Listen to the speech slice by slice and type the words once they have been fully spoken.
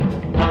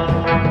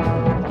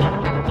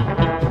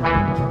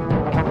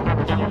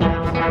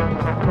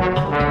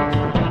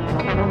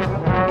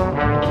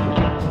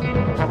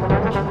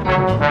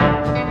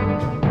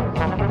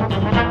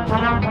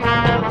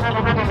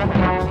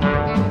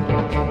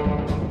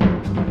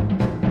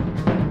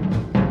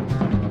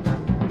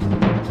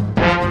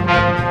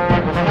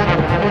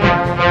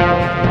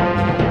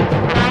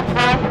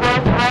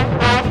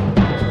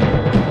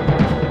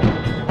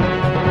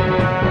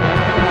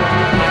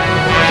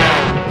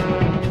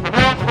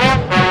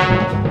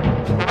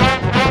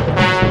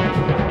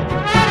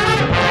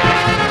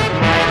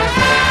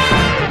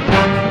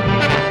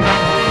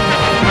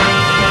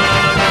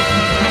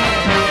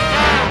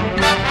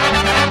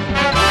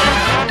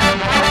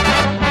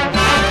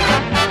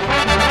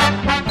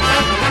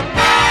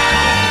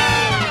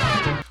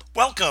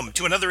Welcome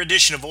to another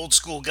edition of Old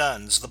School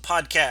Guns, the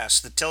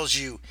podcast that tells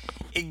you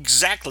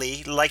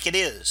exactly like it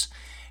is.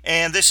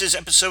 And this is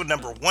episode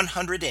number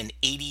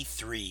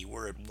 183.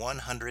 We're at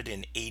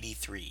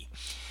 183.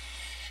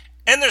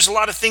 And there's a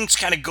lot of things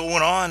kind of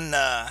going on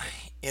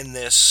in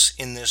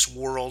this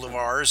world of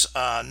ours.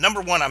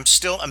 Number one, I'm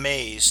still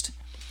amazed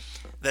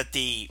that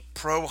the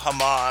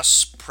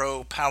pro-Hamas,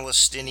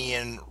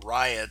 pro-Palestinian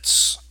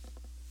riots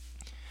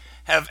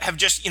have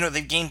just,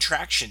 they've gained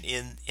traction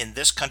in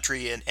this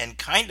country and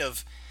kind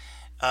of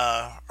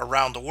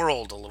around the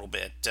world a little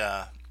bit,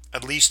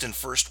 at least in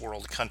first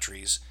world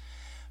countries.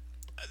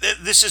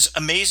 This is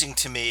amazing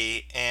to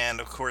me,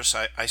 and of course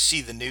I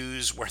see the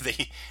news where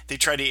they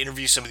try to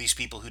interview some of these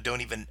people who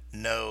don't even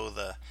know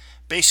the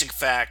basic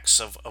facts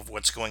of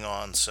what's going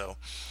on. So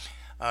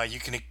you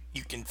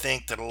can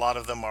think that a lot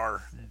of them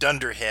are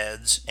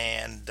dunderheads,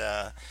 and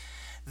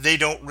they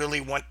don't really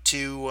want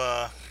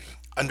to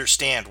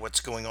understand what's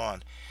going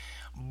on.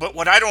 But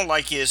what I don't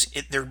like is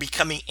they're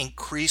becoming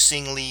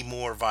increasingly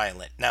more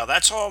violent. Now,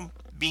 that's all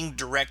being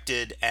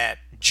directed at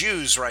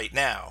Jews right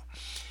now.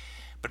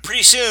 But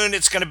pretty soon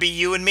it's going to be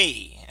you and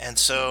me. And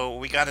so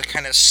we got to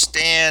kind of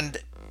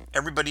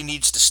everybody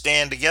needs to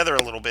stand together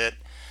a little bit.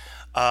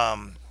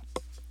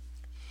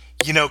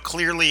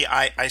 Clearly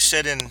I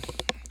said I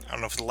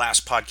don't know if the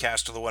last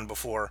podcast or the one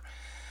before,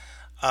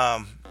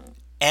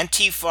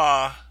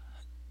 Antifa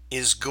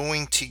is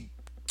going to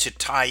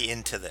tie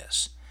into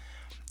this,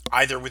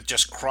 either with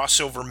just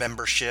crossover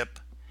membership,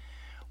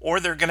 or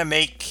they're going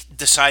to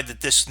decide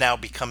that this now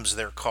becomes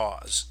their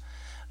cause.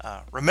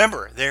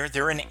 Remember,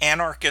 they're an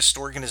anarchist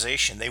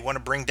organization. They want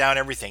to bring down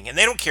everything, and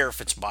they don't care if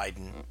it's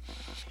Biden.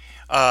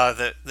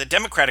 The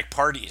Democratic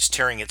Party is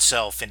tearing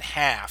itself in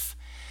half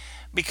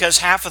because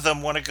half of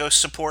them want to go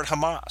support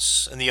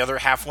Hamas, and the other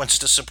half wants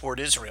to support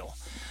Israel.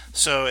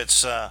 So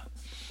it's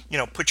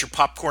put your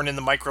popcorn in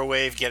the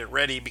microwave, get it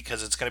ready,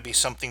 because it's going to be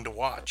something to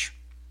watch.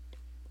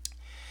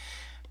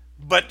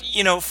 But,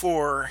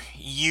 for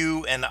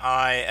you and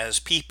I as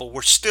people,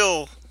 we're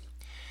still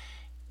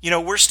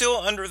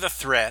under the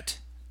threat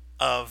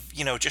of,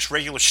 just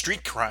regular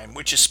street crime,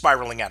 which is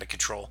spiraling out of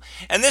control.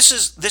 And this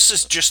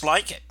is just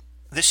like it.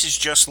 This is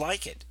just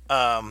like it.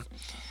 They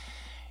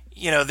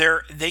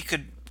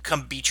could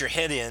come beat your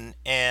head in,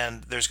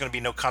 and there's going to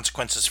be no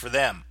consequences for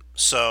them.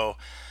 So,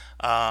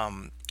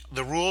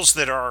 the rules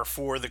that are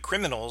for the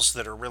criminals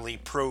that are really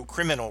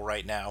pro-criminal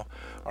right now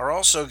are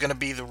also going to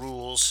be the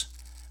rules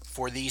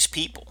for these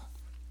people,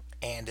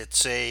 and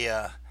it's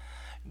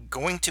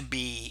going to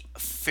be a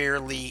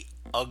fairly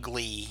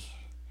ugly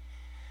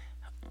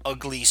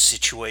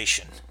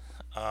situation.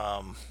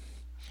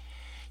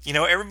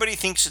 Everybody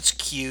thinks it's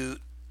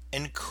cute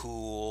and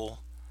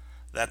cool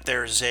that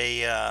there's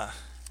that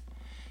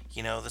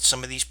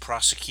some of these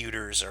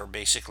prosecutors are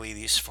basically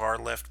these far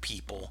left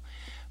people,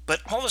 but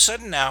all of a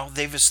sudden now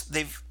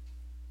they've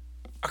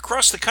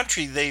across the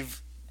country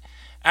they've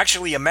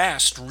actually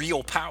amassed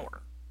real power.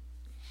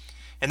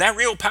 And that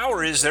real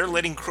power is they're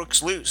letting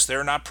crooks loose.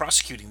 They're not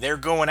prosecuting. They're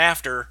going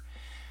after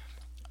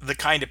the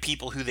kind of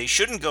people who they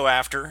shouldn't go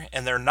after,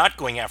 and they're not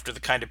going after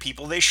the kind of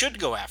people they should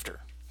go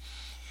after.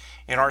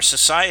 And our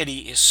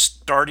society is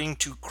starting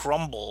to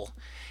crumble.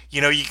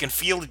 You can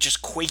feel it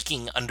just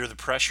quaking under the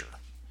pressure.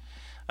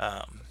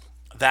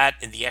 That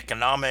and the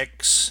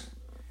economics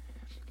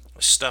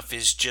stuff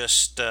is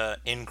just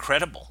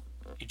incredible.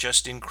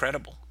 Just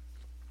incredible.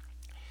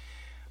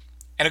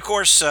 And of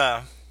course,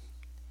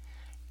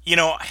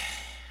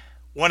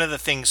 one of the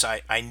things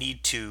I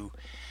need to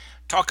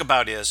talk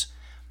about is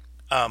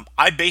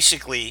I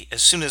basically,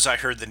 as soon as I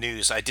heard the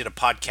news, I did a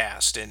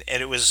podcast, and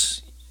it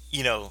was,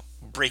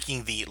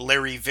 breaking the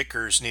Larry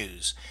Vickers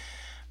news.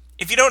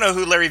 If you don't know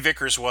who Larry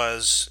Vickers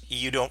was,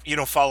 you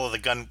don't follow the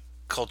gun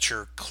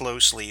culture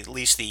closely, at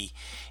least the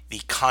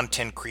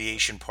content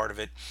creation part of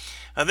it.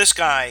 This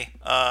guy,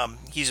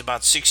 he's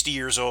about 60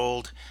 years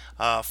old,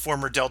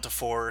 former Delta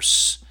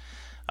Force.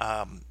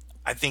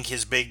 I think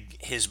his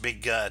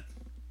big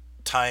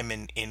time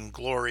in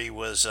glory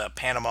was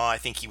Panama. I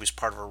think he was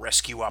part of a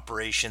rescue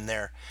operation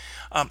there.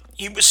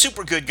 He was a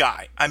super good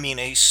guy. I mean,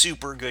 a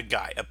super good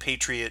guy, a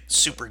patriot,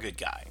 super good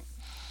guy.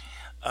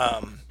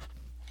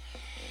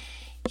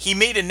 He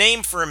made a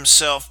name for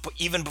himself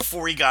even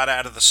before he got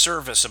out of the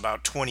service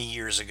about 20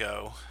 years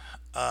ago.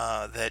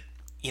 That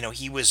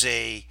he was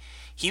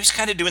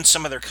kind of doing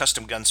some of their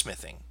custom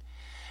gunsmithing.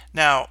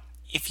 Now,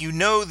 if you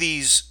know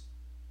these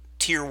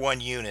tier 1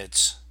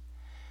 units,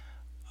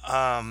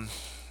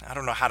 I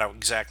don't know how to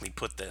exactly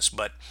put this,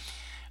 but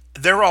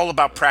they're all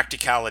about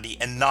practicality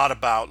and not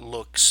about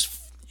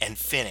looks and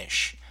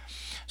finish.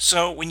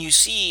 So when you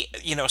see,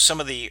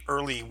 some of the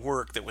early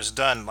work that was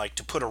done, like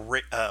to put a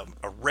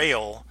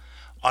rail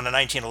on a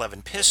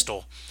 1911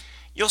 pistol,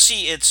 you'll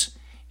see it's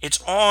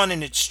on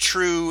and it's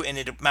true and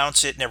it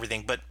mounts it and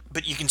everything, but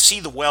you can see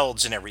the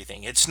welds and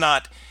everything. It's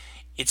not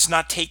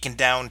taken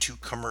down to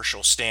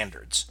commercial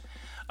standards.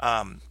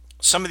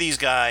 Some of these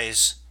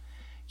guys,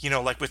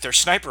 like with their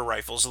sniper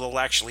rifles, they'll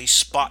actually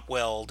spot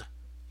weld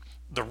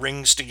the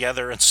rings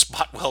together and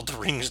spot weld the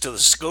rings to the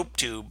scope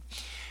tube,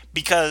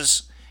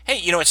 because hey,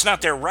 it's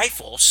not their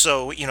rifle,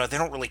 so they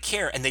don't really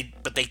care, and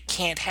they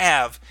can't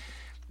have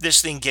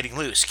this thing getting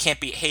loose. Can't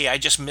be, hey, I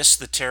just missed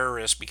the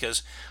terrorist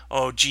because,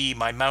 oh gee,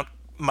 my mount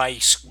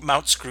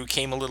screw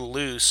came a little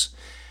loose.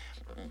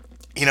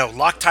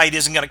 Loctite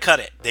isn't going to cut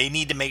it. They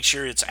need to make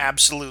sure it's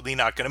absolutely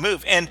not going to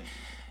move. And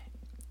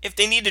if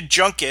they need to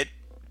junk it,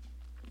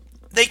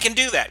 they can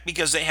do that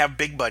because they have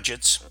big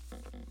budgets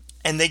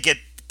and they get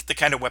the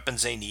kind of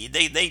weapons they need.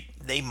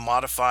 They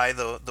modify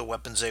the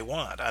weapons they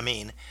want. I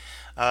mean,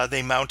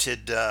 they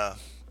mounted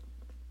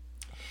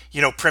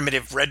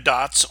primitive red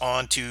dots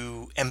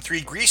onto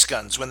M3 grease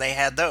guns when they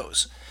had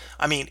those.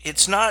 I mean,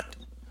 it's not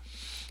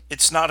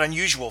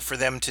unusual for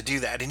them to do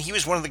that, and he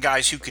was one of the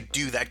guys who could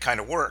do that kind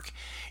of work.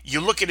 You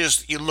look at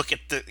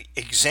the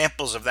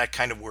examples of that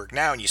kind of work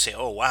now, and you say,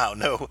 "Oh wow,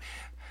 no,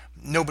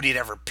 nobody'd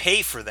ever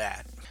pay for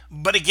that."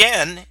 But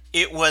again,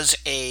 it was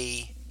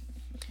a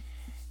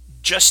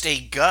just a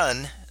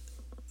gun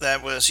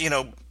that was,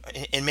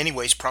 in many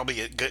ways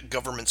probably a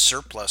government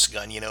surplus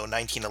gun,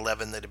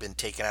 1911 that had been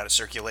taken out of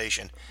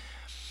circulation.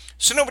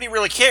 So nobody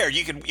really cared.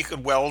 You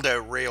could weld a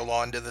rail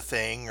onto the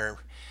thing, or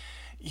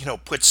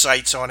put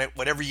sights on it,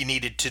 whatever you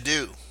needed to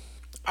do.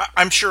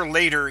 I'm sure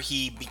later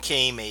he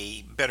became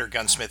a better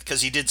gunsmith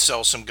because he did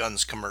sell some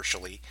guns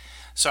commercially.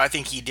 So I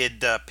think he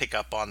did pick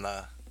up on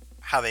the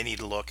how they need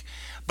to look.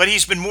 But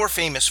he's been more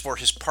famous for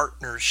his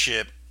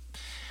partnership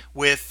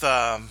with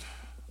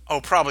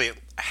probably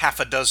half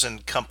a dozen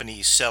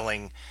companies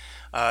selling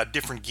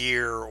different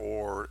gear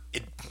or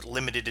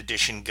limited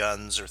edition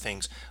guns or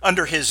things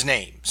under his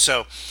name.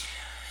 So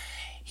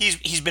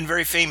he's been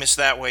very famous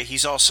that way.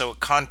 He's also a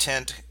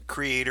content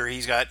creator.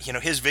 He's got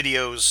his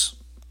videos,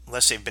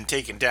 unless they've been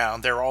taken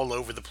down, they're all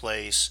over the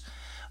place.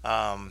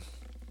 Um,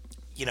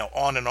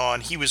 on and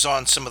on. He was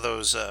on some of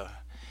those. I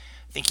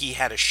think he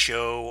had a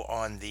show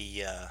on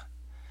the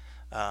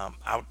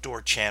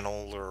outdoor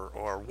channel,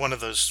 or one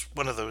of those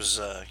kind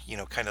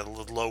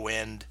of low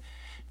end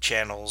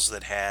channels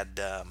that had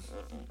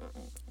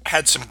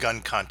some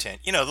gun content.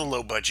 The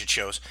low budget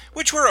shows,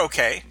 which were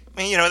okay.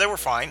 I mean, they were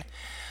fine.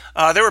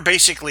 They were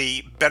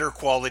basically better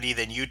quality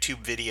than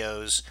YouTube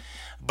videos,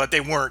 but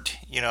they weren't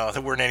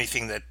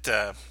anything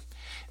that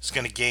is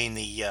going to gain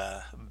the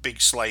big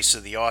slice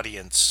of the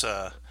audience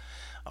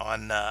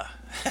on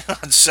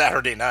on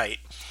Saturday night.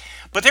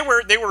 But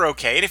they were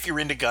okay, and if you're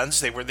into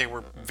guns, they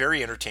were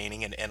very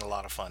entertaining and a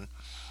lot of fun.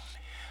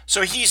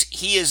 So he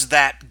is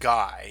that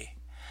guy.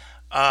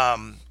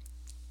 Um,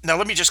 Now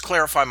let me just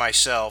clarify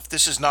myself.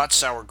 This is not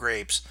sour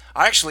grapes.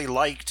 I actually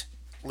liked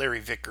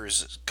Larry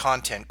Vickers'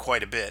 content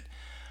quite a bit.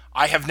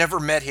 I have never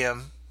met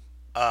him.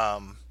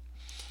 Um,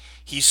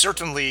 he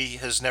certainly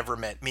has never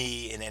met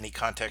me in any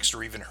context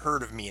or even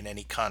heard of me in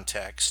any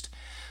context.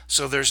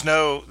 So there's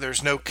no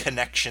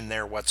connection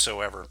there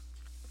whatsoever.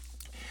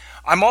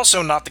 I'm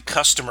also not the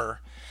customer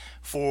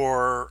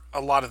for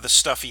a lot of the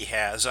stuff he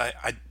has. I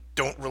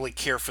don't really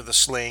care for the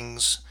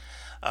slings,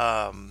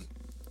 and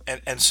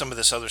some of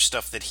this other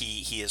stuff that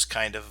he has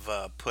kind of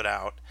put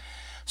out.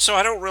 So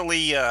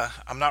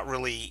I'm not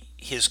really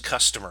his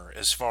customer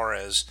as far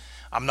as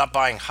I'm not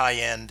buying high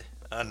end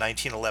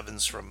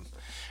 1911s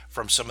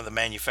from some of the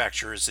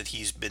manufacturers that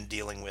he's been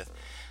dealing with.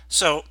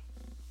 So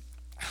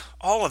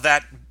all of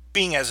that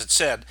being as it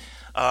said,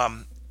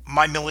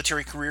 my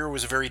military career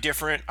was very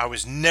different. I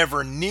was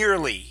never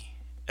nearly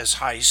as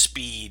high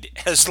speed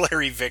as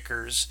Larry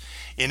Vickers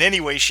in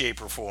any way,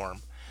 shape, or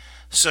form.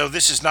 So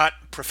this is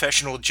not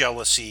professional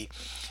jealousy.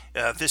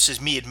 This is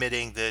me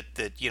admitting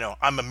that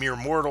I'm a mere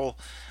mortal,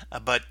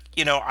 but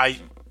I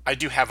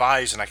do have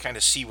eyes and I kind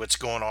of see what's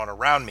going on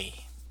around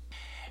me.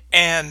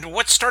 And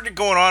what started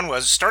going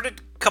on started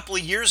a couple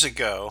of years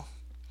ago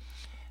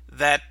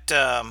that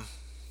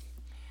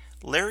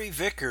Larry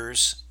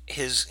Vickers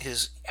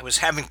his was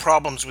having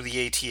problems with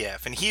the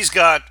ATF, and he's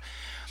got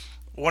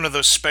one of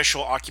those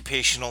special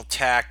occupational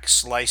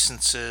tax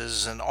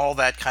licenses and all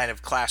that kind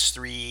of class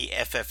 3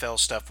 FFL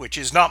stuff, which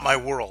is not my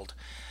world,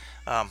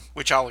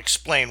 which I'll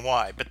explain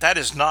why, but that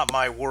is not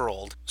my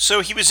world. So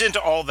he was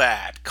into all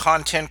that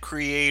content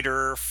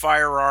creator,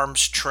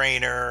 firearms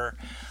trainer,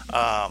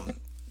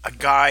 a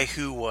guy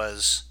who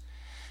was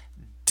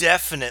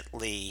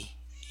definitely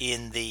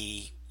in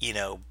the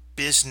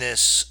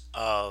business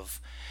of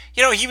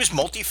he was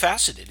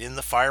multifaceted in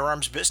the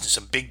firearms business,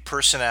 a big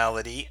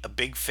personality, a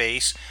big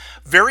face,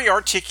 very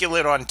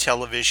articulate on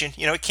television.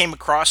 It came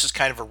across as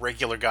kind of a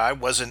regular guy,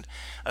 wasn't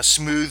a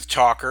smooth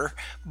talker,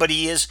 but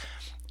he is,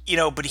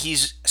 but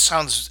he's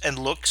sounds and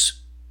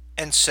looks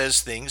and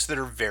says things that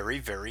are very,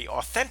 very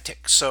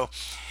authentic. So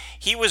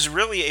he was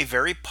really a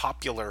very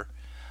popular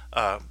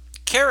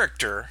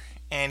character,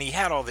 and he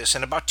had all this.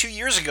 And about 2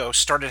 years ago,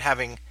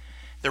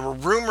 there were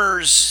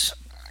rumors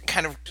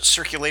kind of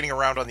circulating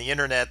around on the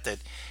internet that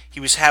he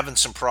was having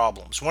some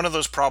problems. One of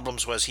those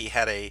problems was he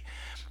had a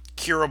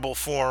curable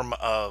form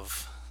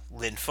of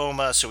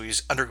lymphoma, so he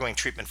was undergoing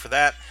treatment for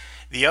that.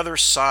 The other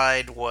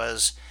side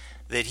was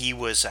that he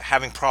was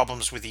having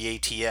problems with the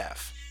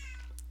ATF.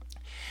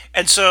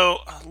 And so,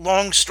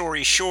 long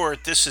story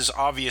short, this has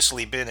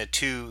obviously been a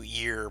 2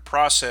 year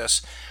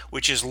process,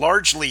 which is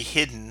largely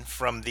hidden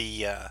from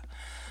the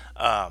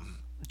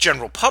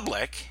general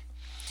public.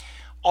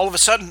 All of a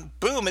sudden,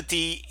 boom! At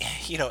the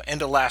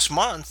end of last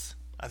month,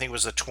 I think it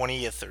was the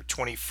 20th or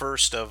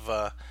 21st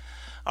of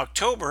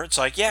October. It's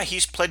like, yeah,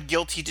 he's pled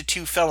guilty to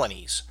 2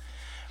 felonies,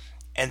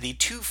 and the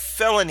 2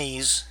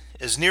 felonies,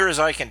 as near as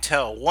I can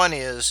tell, one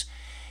is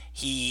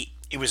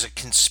it was a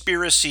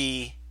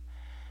conspiracy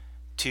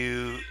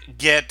to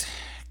get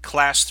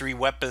class 3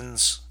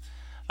 weapons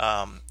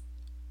um,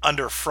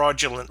 under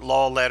fraudulent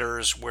law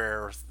letters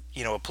where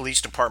a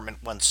police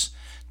department wants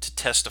to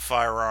test a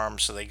firearm,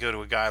 so they go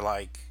to a guy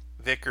like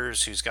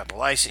Vickers who's got the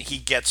license. He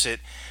gets it,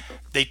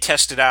 they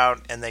test it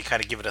out, and they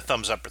kind of give it a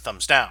thumbs up or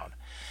thumbs down.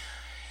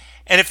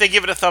 And if they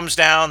give it a thumbs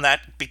down,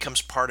 that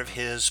becomes part of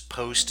his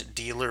post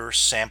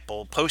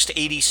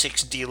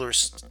 86 dealer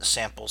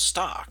sample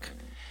stock,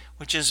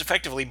 which is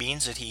effectively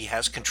means that he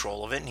has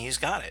control of it and he's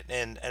got it.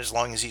 And as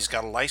long as he's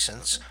got a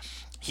license,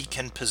 he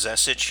can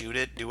possess it, shoot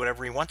it, do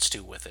whatever he wants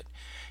to with it.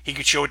 He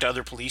could show it to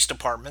other police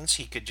departments.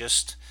 He could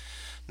just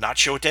not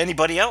show it to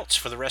anybody else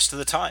for the rest of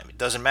the time. It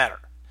doesn't matter.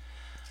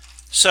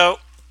 So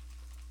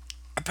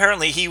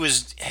apparently he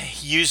was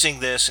using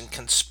this and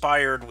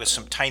conspired with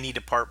some tiny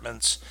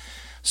departments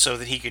so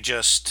that he could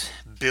just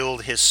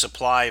build his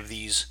supply of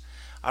these.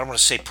 I don't want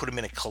to say put them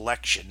in a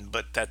collection,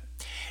 but that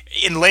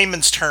in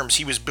layman's terms,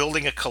 he was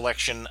building a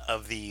collection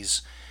of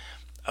these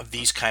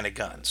kind of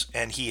guns,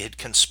 and he had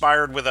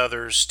conspired with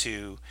others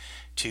to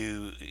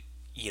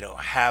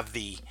have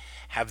the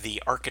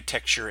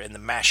architecture and the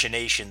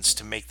machinations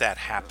to make that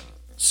happen.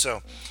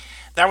 So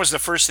that was the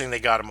first thing they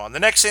got him on. The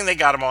next thing they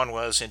got him on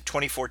was in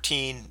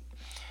 2014,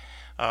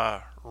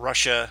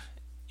 Russia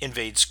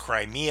invades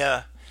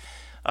Crimea.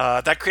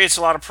 That creates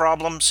a lot of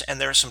problems, and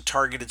there are some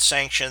targeted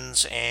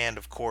sanctions, and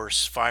of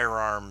course,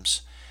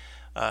 firearms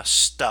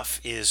stuff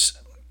is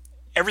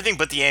everything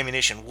but the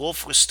ammunition.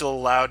 Wolf was still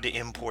allowed to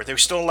import. They were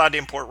still allowed to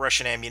import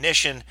Russian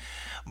ammunition,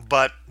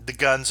 but the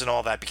guns and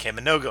all that became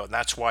a no-go, and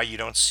that's why you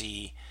don't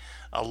see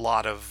a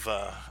lot of,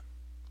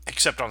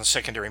 except on the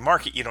secondary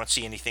market, you don't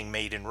see anything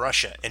made in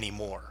Russia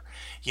anymore.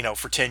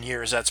 For 10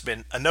 years, that's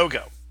been a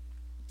no-go.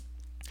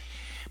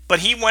 But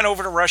he went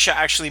over to Russia,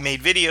 actually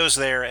made videos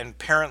there, and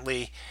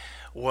apparently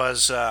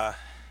was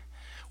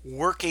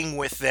working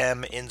with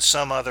them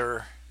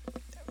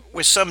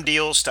with some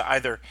deals to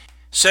either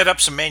set up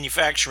some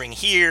manufacturing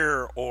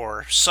here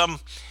or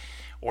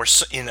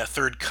in a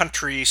third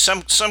country,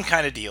 some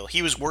kind of deal.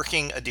 He was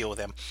working a deal with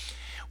them,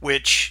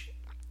 which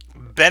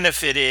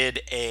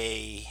benefited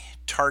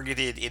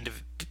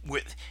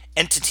with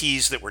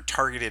entities that were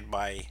targeted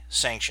by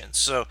sanctions.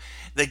 So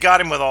they got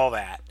him with all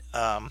that.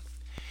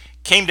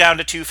 Came down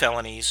to 2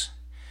 felonies,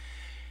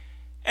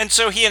 and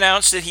so he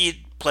announced that he had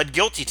pled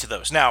guilty to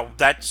those. Now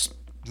that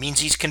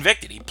means he's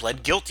convicted. He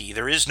pled guilty.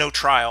 There is no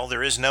trial.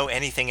 There is no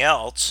anything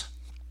else.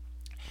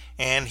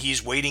 And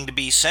he's waiting to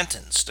be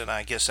sentenced. And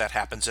I guess that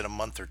happens in a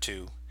month or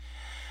two.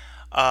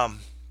 Now,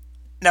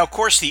 of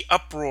course, the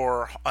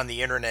uproar on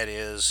the internet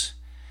is,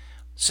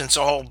 since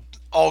all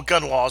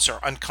gun laws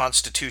are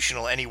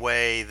unconstitutional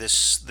anyway,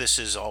 this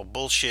is all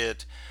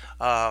bullshit.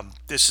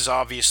 This is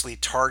obviously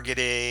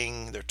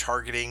targeting. They're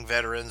targeting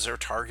veterans. They're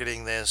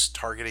targeting this,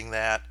 targeting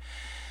that.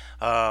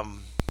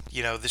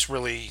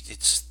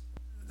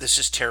 This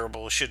is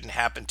terrible. It shouldn't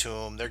happen to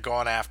him. They're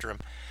going after him.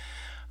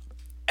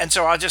 And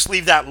so I'll just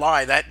leave that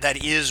lie.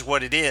 That is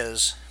what it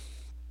is.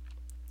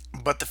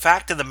 But the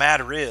fact of the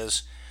matter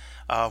is,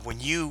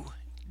 when you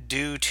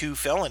do 2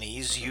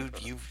 felonies,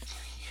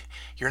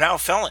 you're now a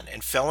felon,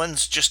 and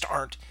felons just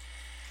aren't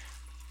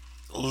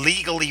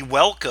legally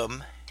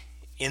welcome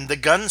in the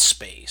gun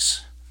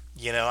space.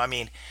 I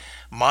mean,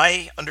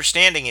 my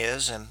understanding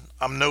is, and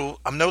I'm no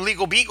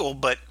legal beagle,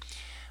 but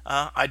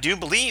I do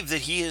believe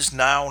that he is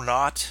now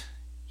not.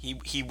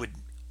 He would,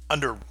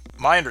 under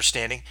my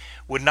understanding,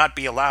 would not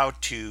be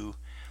allowed to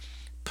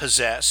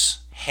possess,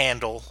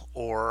 handle,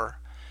 or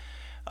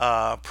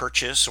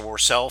purchase or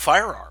sell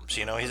firearms.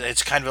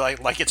 It's kind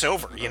of like it's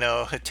over.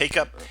 Take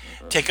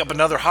up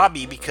another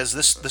hobby because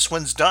this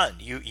one's done.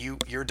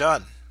 You're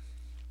done.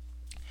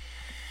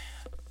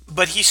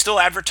 But he's still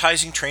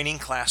advertising training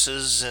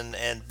classes,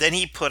 and then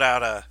he put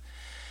out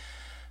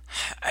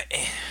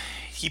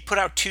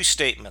 2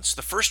 statements.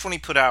 The first one he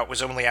put out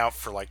was only out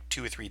for like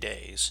 2 or 3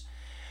 days.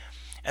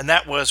 And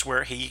that was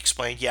where he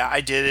explained, yeah, I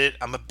did it.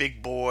 I'm a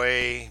big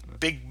boy.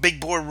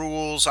 Big boy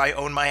rules. I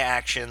own my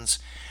actions.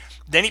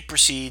 Then he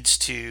proceeds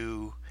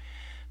to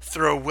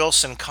throw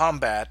Wilson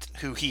Combat,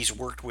 who he's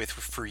worked with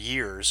for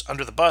years,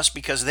 under the bus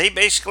because they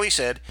basically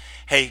said,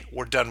 hey,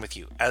 we're done with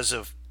you. As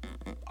of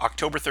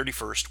October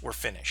 31st, we're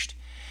finished.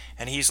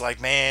 And he's like,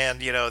 man,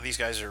 these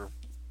guys are...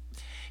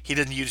 He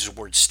didn't use the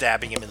word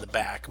stabbing him in the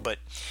back, but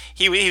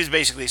he was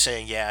basically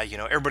saying, yeah,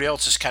 everybody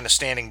else is kind of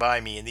standing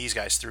by me, and these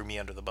guys threw me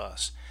under the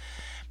bus.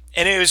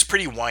 And it was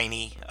pretty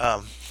whiny.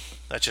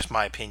 That's just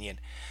my opinion.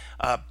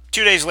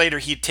 2 days later,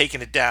 he'd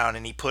taken it down,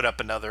 and he put up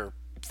another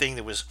thing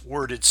that was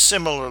worded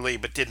similarly,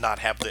 but did not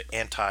have the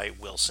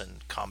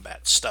anti-Wilson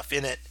Combat stuff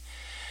in it.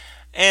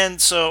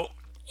 And so,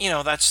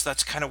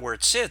 that's kind of where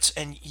it sits.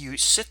 And you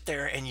sit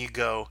there and you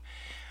go,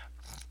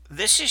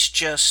 this is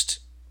just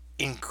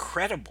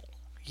incredible.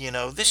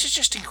 This is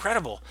just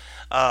incredible.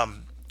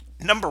 Um,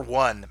 Number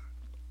one,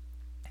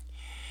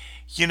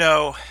 you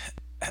know,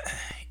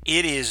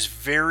 it is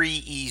very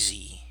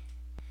easy.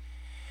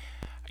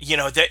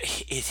 That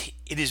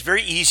it is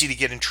very easy to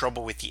get in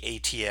trouble with the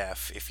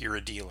ATF if you're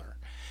a dealer.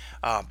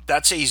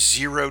 That's a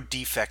zero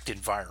defect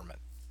environment.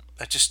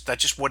 That's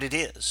just what it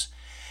is.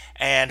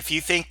 And if you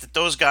think that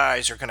those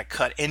guys are going to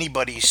cut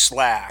anybody's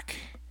slack,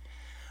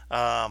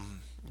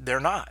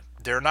 they're not.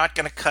 They're not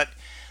going to cut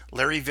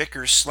Larry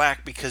Vickers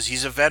slack because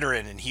he's a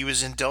veteran and he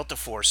was in Delta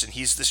Force and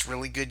he's this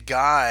really good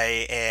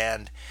guy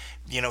and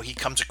he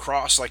comes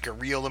across like a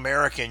real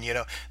American.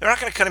 They're not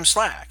going to cut him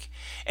slack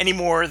any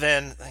more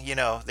than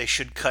they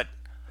should cut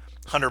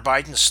Hunter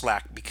Biden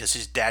slack because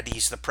his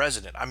daddy's the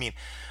president. I mean,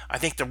 I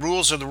think the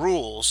rules are the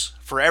rules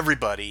for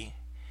everybody,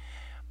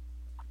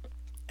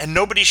 and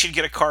nobody should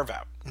get a carve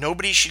out.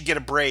 Nobody should get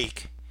a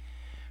break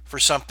for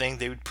something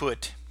they would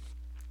put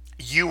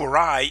you or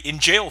I in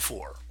jail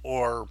for,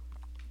 or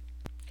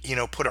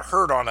put a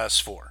hurt on us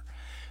for.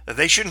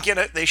 They shouldn't get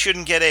a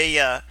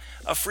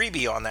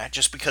freebie on that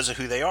just because of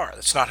who they are.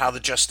 That's not how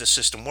the justice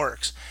system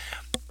works.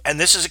 And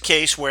this is a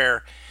case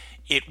where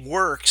it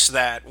works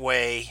that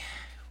way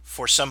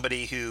for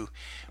somebody who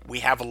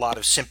we have a lot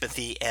of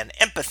sympathy and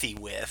empathy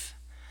with,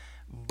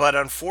 but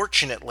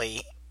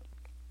unfortunately,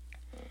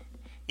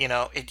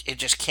 it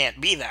just can't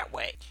be that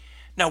way.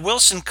 Now,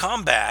 Wilson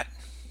Combat,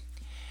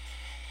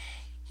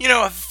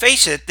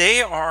 face it,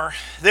 they are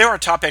a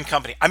top end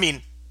company. I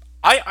mean,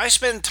 I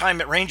spend time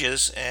at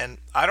ranges and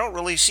I don't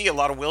really see a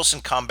lot of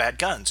Wilson Combat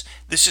guns.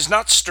 This is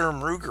not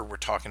Sturm Ruger we're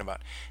talking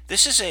about.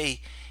 This is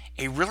a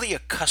really a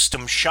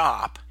custom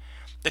shop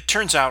that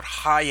turns out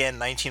high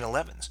end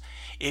 1911s.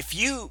 If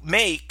you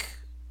make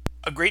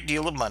a great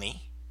deal of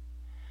money,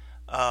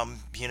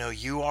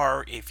 if you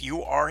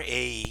are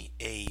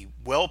a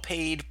well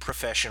paid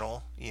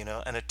professional,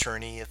 an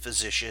attorney, a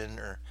physician,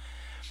 or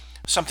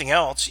something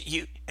else,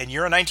 and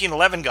you're a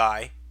 1911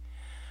 guy,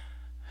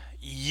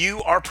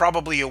 you are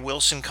probably a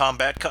Wilson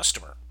Combat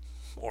customer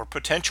or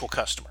potential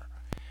customer.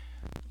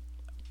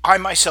 I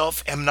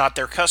myself am not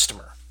their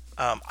customer.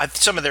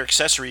 Some of their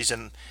accessories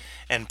and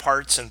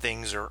parts and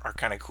things are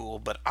kind of cool,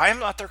 but I am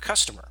not their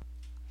customer.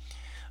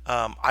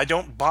 I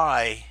don't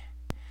buy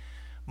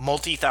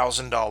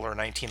multi-thousand-dollar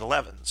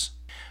 1911s.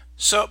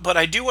 So, but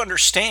I do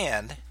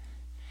understand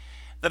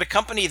that a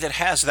company that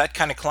has that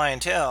kind of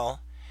clientele,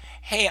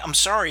 hey, I'm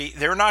sorry,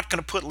 they're not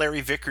going to put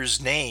Larry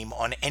Vickers' name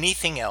on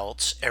anything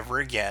else ever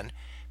again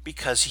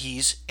because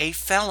he's a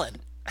felon.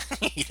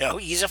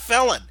 He's a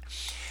felon.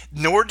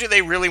 Nor do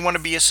they really want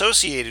to be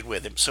associated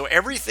with him. So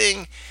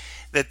everything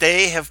that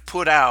they have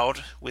put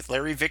out with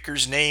Larry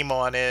Vickers' name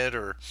on it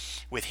or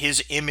with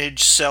his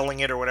image selling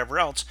it or whatever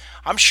else,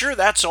 I'm sure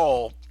that's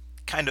all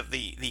kind of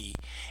the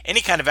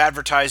any kind of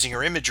advertising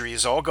or imagery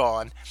is all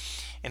gone.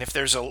 And if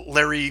there's a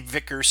Larry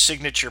Vickers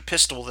signature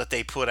pistol that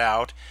they put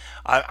out,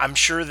 I'm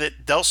sure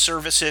that they'll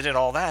service it and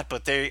all that,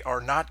 but they are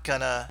not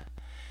gonna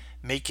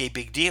make a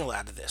big deal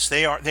out of this.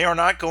 They are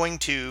not going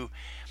to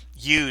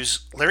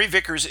use Larry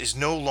Vickers is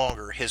no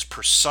longer his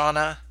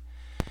persona,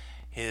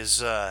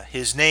 his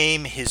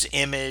name, his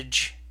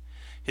image,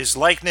 his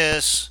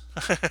likeness,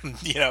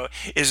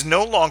 is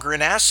no longer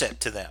an asset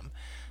to them.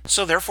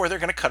 So therefore, they're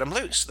going to cut him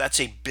loose. That's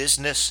a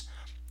business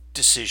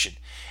decision.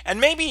 And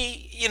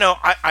maybe,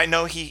 I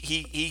know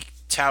he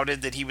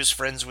touted that he was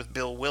friends with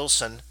Bill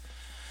Wilson,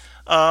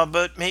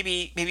 but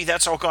maybe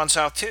that's all gone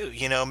south too.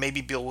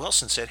 Maybe Bill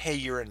Wilson said, "Hey,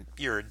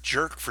 you're a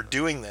jerk for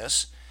doing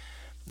this.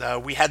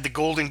 We had the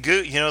golden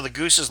goose. The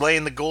goose is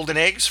laying the golden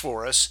eggs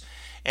for us,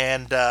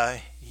 and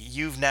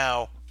you've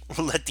now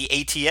let the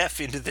ATF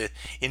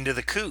into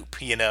the coop."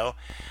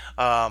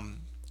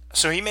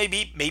 So he may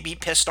be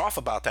pissed off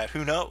about that.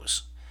 Who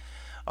knows?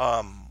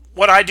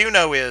 What I do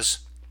know is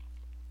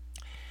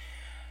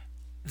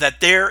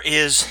that there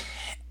is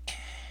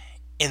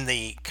in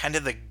the kind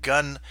of the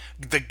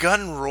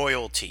gun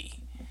royalty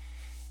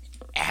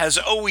has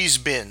always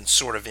been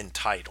sort of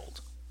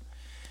entitled.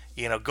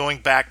 Going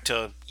back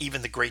to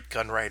even the great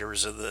gun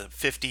writers of the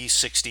 50s,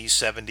 60s,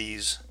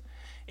 70s,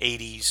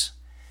 80s,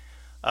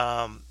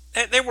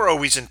 they were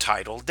always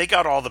entitled. They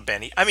got all the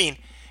benny. I mean,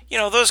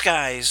 those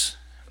guys.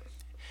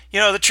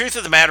 The truth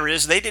of the matter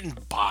is they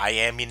didn't buy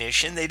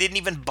ammunition. They didn't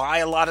even buy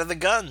a lot of the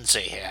guns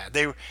they had.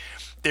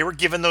 They were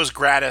given those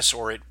gratis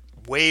or at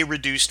way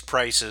reduced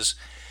prices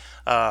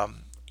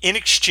in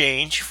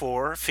exchange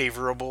for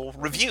favorable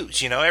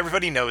reviews.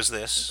 Everybody knows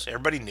this.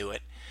 Everybody knew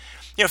it.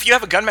 If you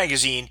have a gun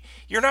magazine,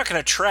 you're not going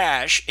to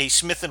trash a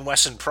Smith &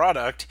 Wesson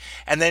product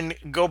and then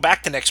go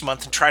back the next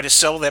month and try to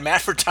sell them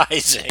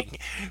advertising.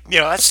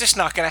 That's just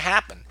not going to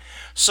happen.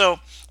 So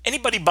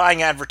anybody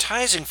buying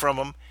advertising from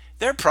them,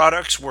 their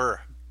products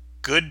were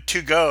good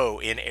to go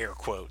in air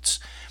quotes.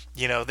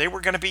 They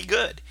were going to be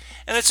good.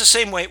 And it's the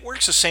same way. It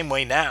works the same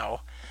way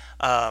now.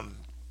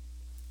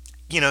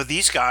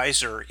 These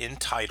guys are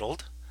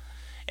entitled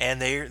and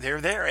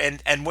they're there.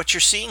 And what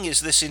you're seeing is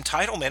this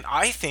entitlement.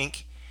 I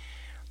think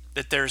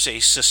that there's a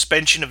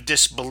suspension of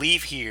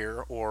disbelief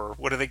here, or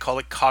what do they call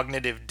it,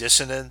 cognitive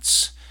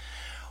dissonance,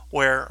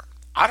 where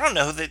I don't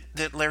know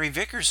that Larry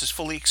Vickers has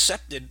fully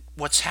accepted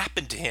what's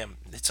happened to him.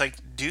 It's like,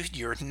 dude,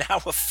 you're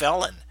now a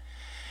felon.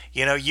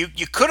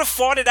 You could have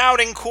fought it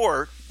out in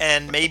court,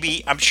 and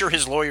maybe, I'm sure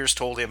his lawyers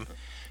told him,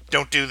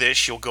 don't do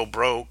this, you'll go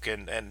broke,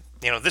 and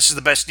this is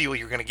the best deal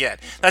you're going to get.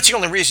 That's the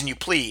only reason you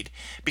plead,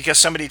 because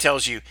somebody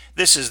tells you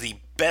this is the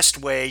best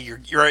way. You're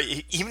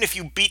even if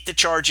you beat the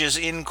charges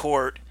in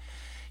court,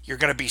 you're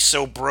going to be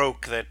so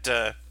broke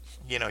that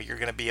you're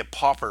going to be a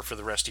pauper for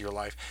the rest of your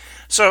life.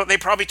 So they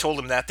probably told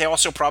him that. They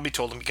also probably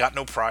told him he got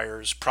no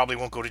priors, probably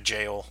won't go to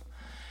jail.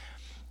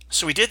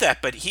 So he did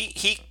that, but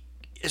he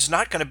is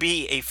not going to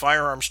be a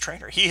firearms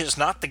trainer. He is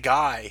not the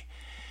guy.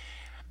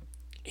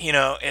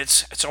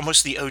 It's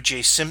almost the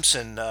O.J.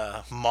 Simpson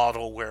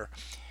model where,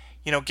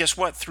 guess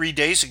what? 3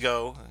 days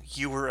ago,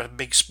 you were a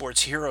big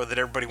sports hero that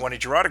everybody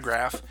wanted your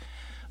autograph.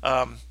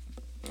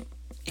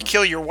 You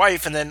kill your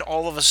wife, and then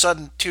all of a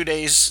sudden, 2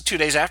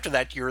 days after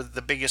that, you're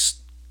the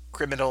biggest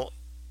criminal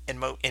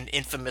and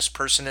infamous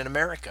person in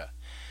America.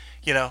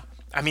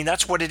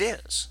 That's what it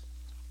is.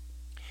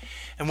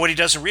 And what he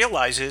doesn't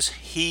realize is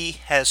he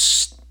has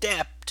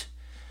stepped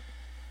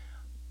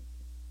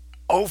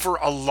over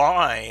a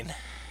line,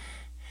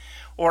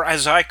 or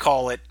as I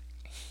call it,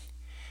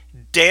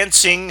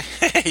 dancing.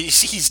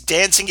 He's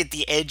dancing at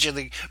the edge of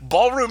the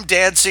ballroom,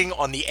 dancing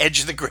on the edge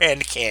of the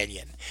Grand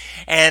Canyon.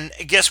 And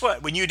guess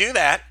what? When you do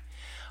that,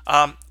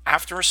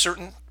 after a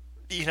certain,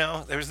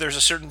 there's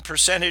a certain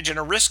percentage and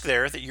a risk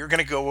there that you're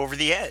going to go over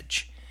the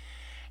edge.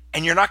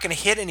 And you're not going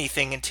to hit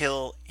anything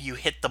until you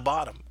hit the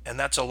bottom. And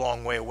that's a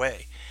long way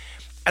away.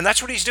 And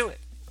that's what he's doing.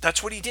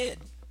 That's what he did.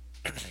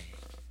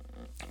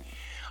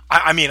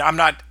 I'm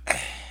not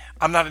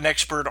an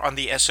expert on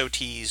the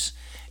SOTs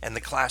and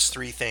the Class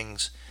 3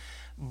 things.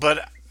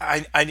 But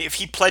if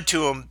he pled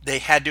to him, they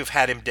had to have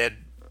had him dead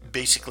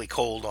basically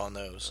cold on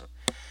those.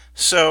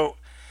 So,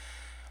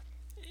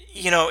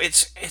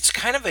 it's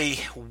kind of a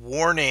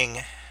warning.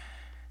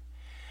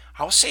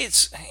 I'll say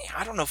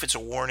I don't know if it's a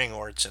warning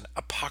or it's an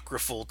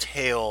apocryphal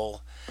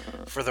tale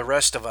for the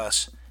rest of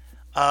us.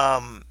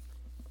 Don't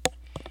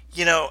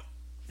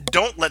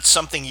let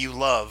something you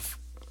love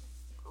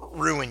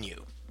ruin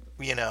you.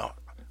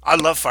 I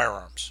love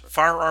firearms.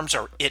 Firearms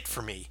are it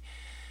for me.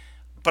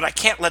 But I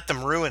can't let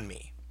them ruin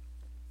me.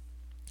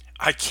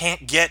 I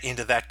can't get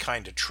into that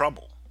kind of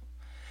trouble.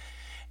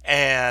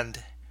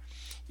 And,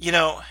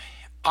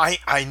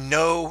 I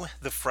know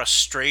the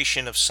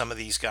frustration of some of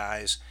these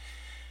guys.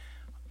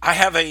 I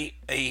have a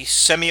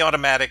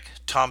semi-automatic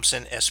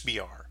Thompson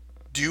SBR.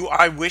 Do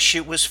I wish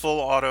it was full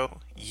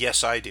auto?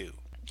 Yes, I do.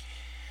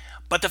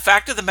 But the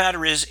fact of the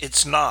matter is,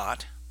 it's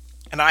not,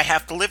 and I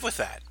have to live with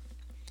that.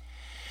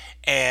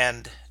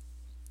 And,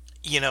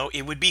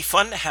 it would be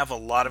fun to have a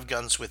lot of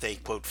guns with a,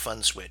 quote,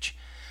 fun switch.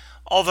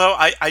 Although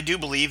I do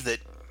believe that,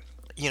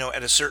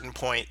 at a certain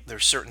point,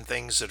 there's certain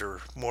things that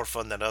are more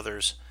fun than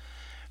others.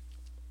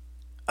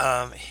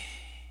 I'm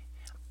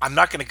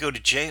not going to go to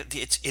jail.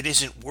 It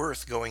isn't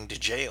worth going to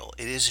jail.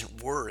 It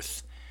isn't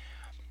worth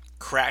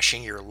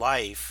crashing your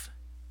life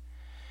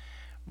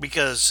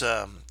because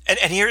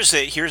and here's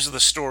the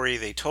story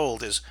they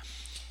told is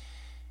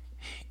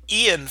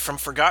Ian from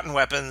Forgotten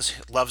Weapons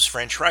loves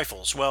French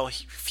rifles. Well, a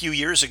few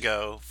years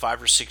ago,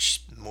 5 or 6,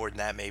 more than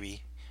that,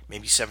 maybe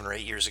 7 or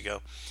 8 years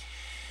ago,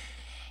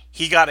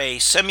 he got a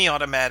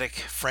semi-automatic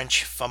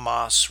French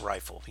FAMAS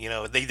rifle.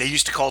 They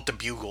used to call it the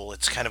Bugle.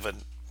 It's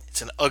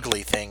an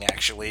ugly thing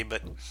actually,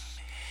 but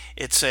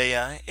it's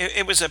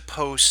it was a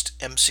post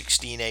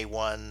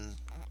M16A1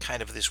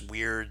 kind of this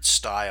weird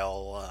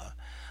style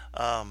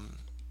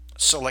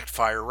select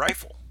fire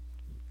rifle.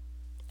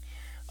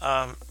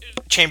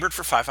 Chambered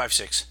for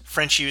 5.56.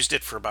 French used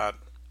it for about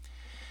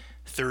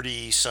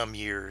 30 some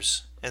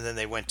years, and then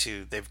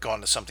they've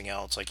gone to something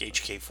else like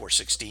HK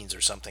 416s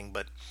or something.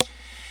 But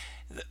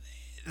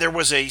there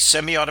was a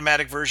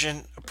semi-automatic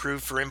version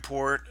approved for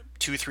import.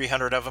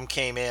 200-300 of them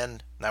came in.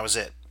 And that was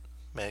it.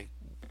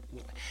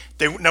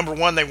 Number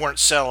one, they weren't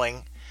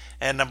selling,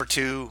 and number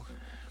two,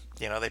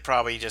 they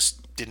probably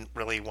just didn't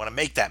really want to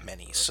make that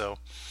many. So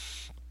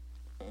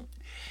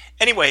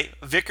anyway,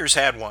 Vickers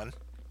had one,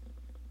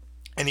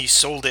 and he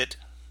sold it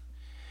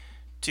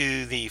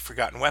to the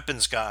Forgotten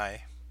Weapons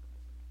guy.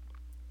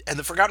 And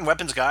the Forgotten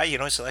Weapons guy,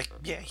 it's like,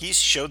 yeah, he's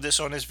showed this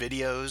on his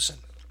videos, and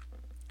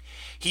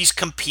he's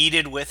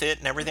competed with it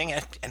and everything,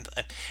 and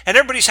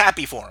everybody's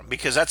happy for him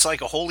because that's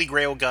like a holy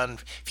grail gun.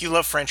 If you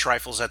love French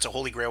rifles, that's a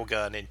holy grail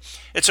gun, and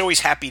it's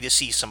always happy to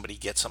see somebody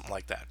get something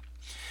like that.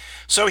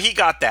 So he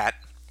got that,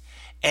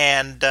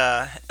 and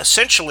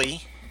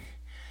essentially,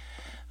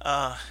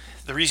 the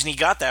reason he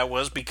got that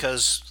was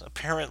because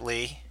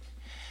apparently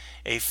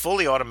a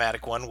fully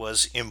automatic one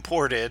was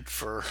imported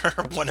for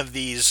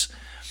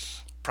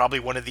probably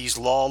one of these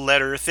law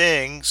letter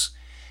things,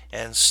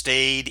 and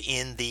stayed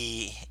in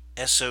the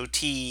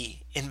SOT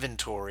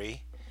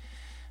inventory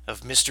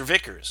of Mr.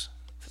 Vickers.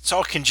 It's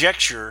all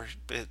conjecture,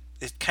 but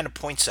it kind of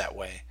points that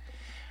way.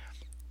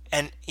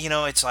 And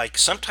it's like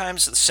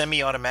sometimes the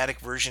semi-automatic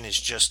version is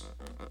just,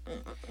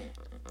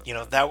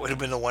 that would have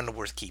been the one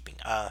worth keeping.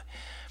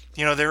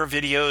 There are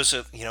videos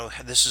of,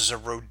 this is a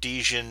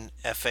Rhodesian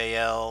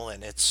FAL,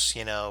 and it's,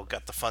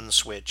 got the fun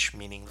switch,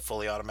 meaning the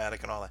fully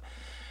automatic and all that.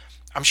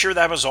 I'm sure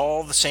that was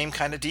all the same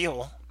kind of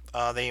deal.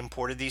 They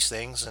imported these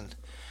things and,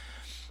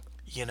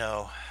 you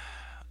know,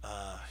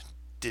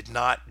 did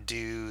not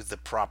do the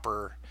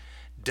proper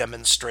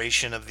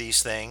demonstration of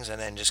these things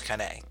and then just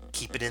kind of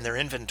keep it in their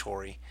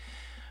inventory.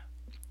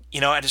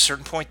 At a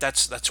certain point,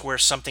 that's where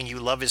something you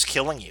love is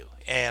killing you.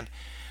 And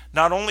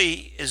not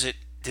only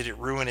did it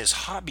ruin his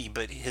hobby,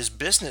 but his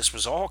business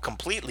was all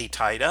completely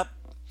tied up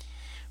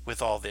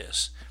with all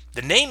this.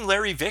 The name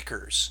Larry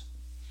Vickers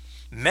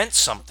meant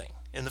something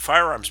in the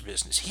firearms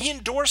business. He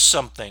endorsed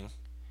something.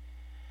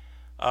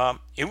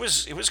 It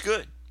was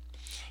good.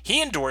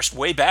 He endorsed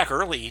way back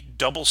early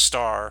double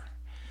star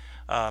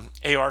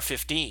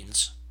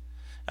AR-15s.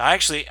 I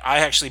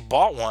actually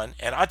bought one,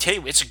 and I tell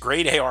you, it's a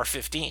great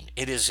AR-15.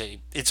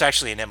 It's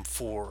actually an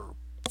M4,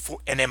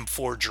 an M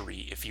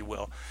forgery, if you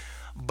will,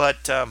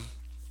 but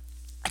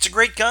it's a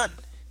great gun.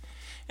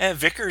 And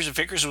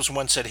Vickers was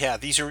one said, yeah,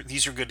 these are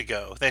good to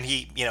go. Then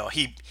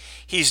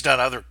he's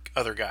done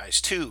other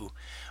guys too,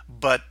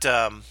 but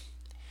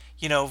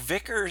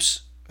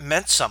Vickers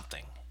meant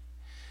something.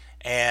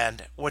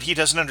 And what he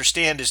doesn't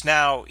understand is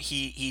now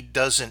he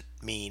doesn't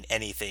mean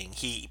anything.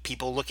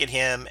 People look at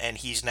him and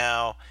he's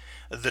now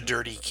the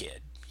dirty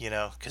kid,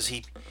 because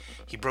he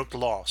broke the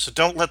law. So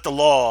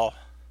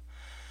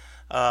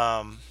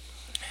um,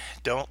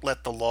 don't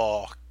let the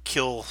law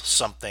kill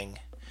something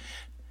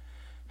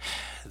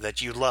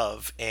that you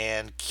love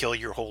and kill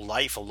your whole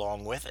life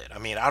along with it. I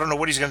mean, I don't know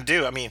what he's going to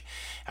do. I mean,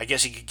 I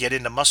guess he could get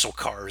into muscle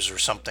cars or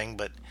something,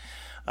 but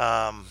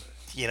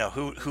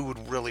who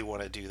would really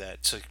want to do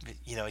that? So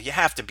you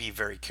have to be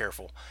very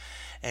careful.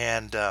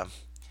 And a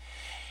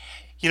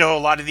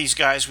lot of these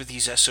guys with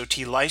these SOT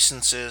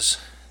licenses,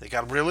 they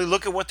got to really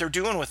look at what they're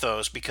doing with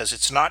those, because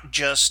it's not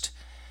just,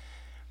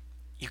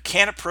 you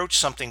can't approach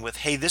something with,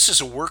 hey, this is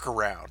a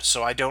workaround,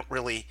 so I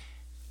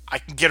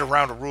can get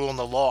around a rule in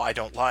the law I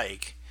don't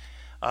like.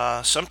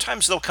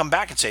 Sometimes they'll come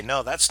back and say,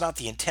 no, that's not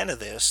the intent of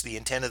this. The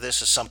intent of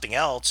this is something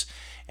else,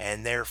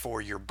 and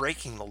therefore you're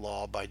breaking the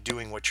law by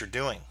doing what you're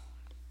doing.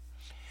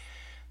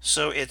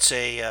 So it's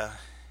a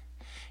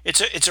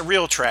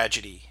real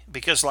tragedy,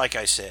 because, like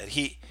I said,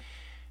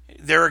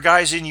 there are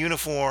guys in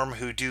uniform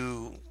who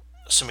do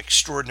some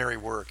extraordinary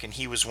work, and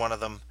he was one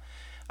of them.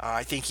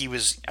 I think he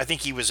was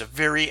a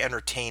very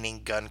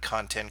entertaining gun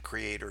content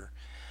creator,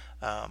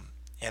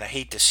 and I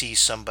hate to see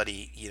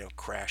somebody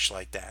crash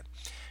like that.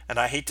 And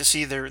I hate to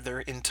see their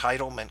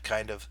entitlement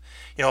kind of,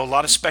 a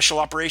lot of special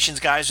operations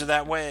guys are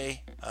that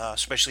way,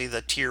 especially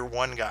the tier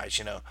 1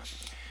 guys,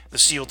 the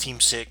SEAL Team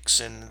 6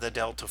 and the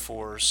Delta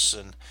Force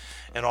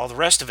and all the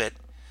rest of it.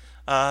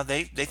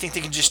 They think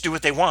they can just do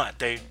what they want.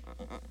 They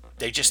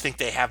just think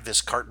they have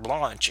this carte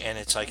blanche, and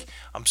it's like,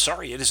 I'm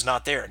sorry, it is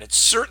not there, and it's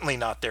certainly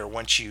not there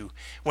once you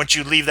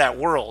leave that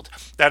world.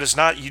 That is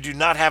not, you do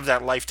not have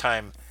that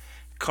lifetime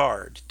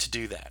card to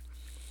do that.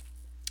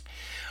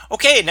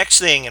 Okay, next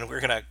thing, and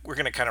we're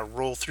gonna kind of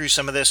roll through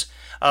some of this.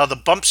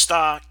 The bump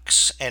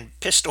stocks and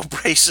pistol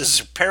braces.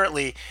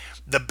 Apparently,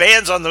 the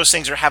bans on those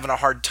things are having a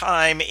hard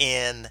time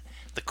in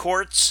the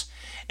courts,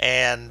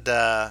 and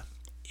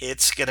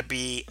it's gonna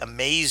be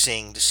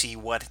amazing to see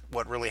what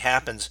really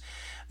happens.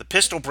 The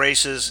pistol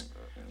braces,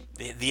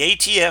 the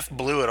ATF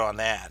blew it on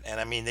that, and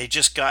I mean, they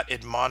just got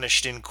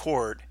admonished in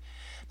court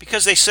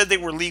because they said they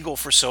were legal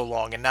for so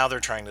long, and now they're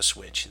trying to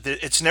switch.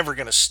 It's never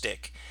gonna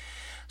stick.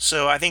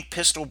 So I think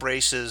pistol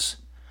braces,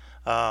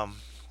 they're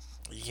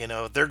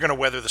going to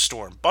weather the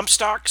storm. Bump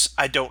stocks,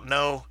 I don't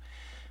know.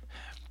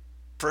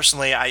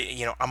 Personally,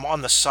 I'm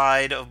on the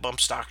side of bump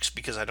stocks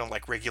because I don't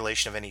like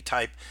regulation of any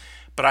type,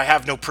 but I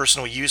have no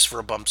personal use for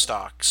a bump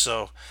stock.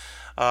 So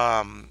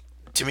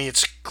to me,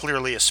 it's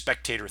clearly a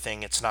spectator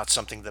thing. It's not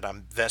something that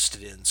I'm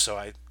vested in, so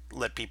I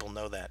let people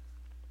know that.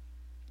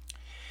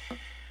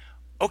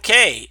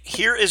 Okay,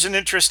 here is an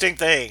interesting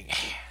thing.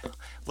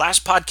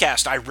 Last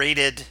podcast, I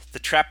rated the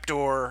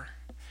trapdoor,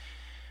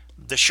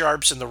 the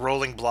sharps, and the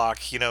rolling block,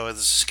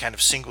 as kind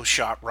of single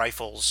shot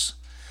rifles.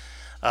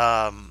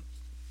 And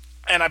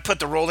I put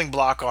the rolling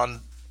block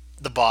on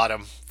the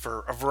bottom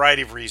for a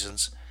variety of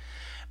reasons.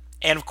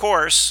 And of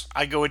course,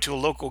 I go into a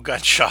local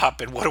gun shop,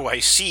 and what do I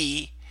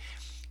see?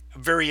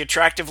 Very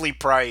attractively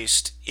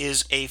priced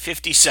is a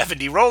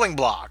 5070 rolling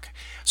block.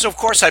 So of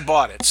course I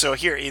bought it. So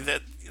here,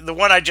 the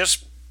one I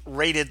just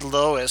rated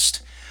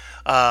lowest,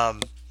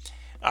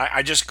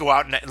 I just go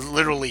out and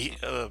literally,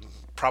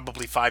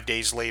 probably 5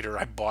 days later,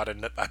 I bought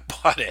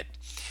it.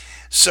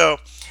 So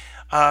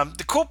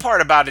the cool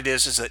part about it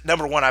is that,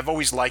 number one, I've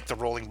always liked the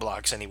rolling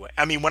blocks anyway.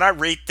 I mean, when I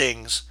rate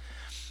things,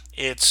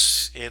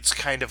 it's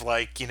kind of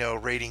like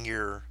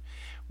rating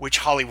which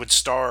Hollywood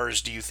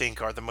stars do you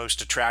think are the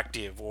most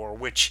attractive, or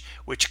which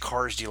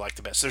cars do you like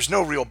the best. There's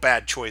no real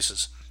bad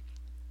choices.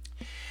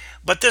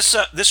 But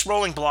this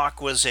rolling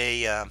block was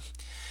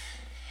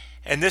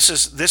And this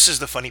is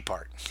the funny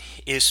part,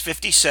 is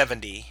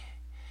 5070,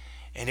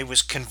 and it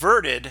was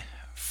converted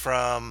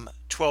from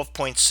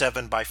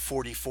 12.7 by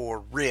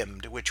 44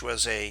 rimmed, which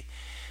was a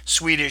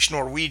Swedish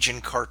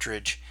Norwegian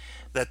cartridge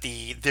that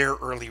their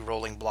early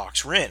rolling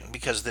blocks were in,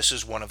 because this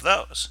is one of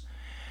those.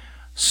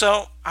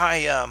 So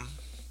I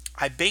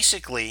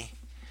basically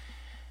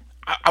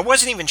I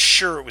wasn't even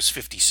sure it was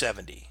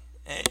 5070.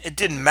 It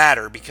didn't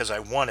matter because I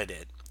wanted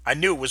it. I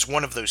knew it was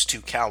one of those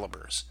two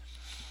calibers.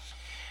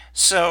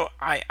 So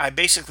I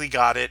basically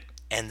got it,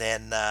 and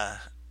then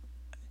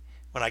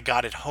when I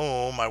got it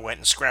home, I went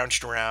and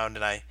scrounged around,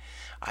 and I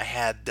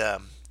had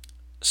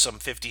some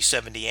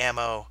 5070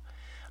 ammo.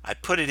 I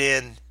put it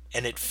in,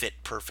 and it fit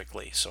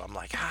perfectly. So I'm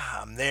like,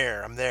 I'm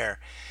there, I'm there.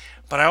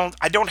 But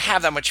I don't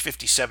have that much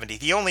 5070.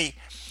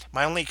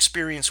 My only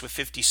experience with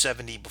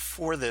 5070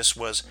 before this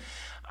was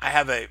I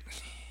have a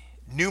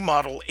new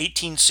model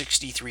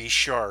 1863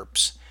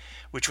 Sharps,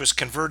 which was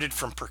converted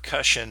from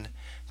percussion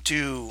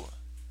to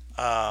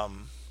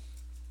um,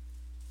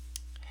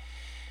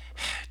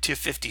 to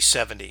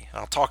 5070.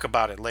 I'll talk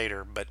about it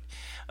later, but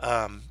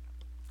um,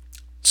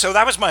 so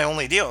that was my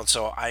only deal. And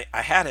so I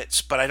had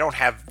it, but I don't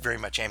have very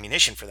much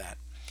ammunition for that.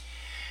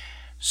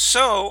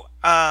 So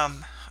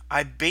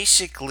I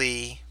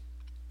basically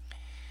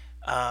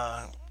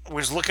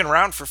was looking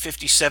around for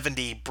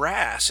 5070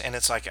 brass, and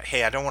it's like,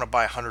 hey, I don't want to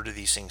buy 100 of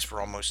these things for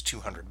almost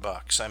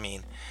 $200. I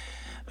mean,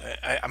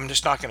 I'm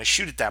just not going to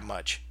shoot it that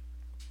much.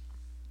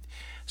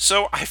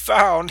 So I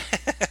found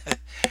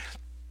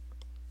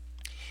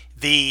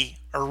the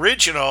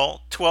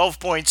original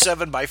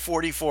 12.7 by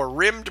 44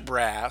 rimmed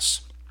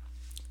brass,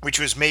 which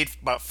was made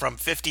from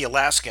 50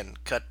 Alaskan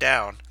cut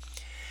down.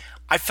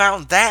 I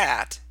found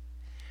that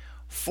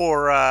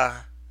for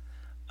um,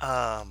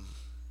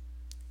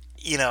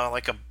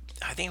 like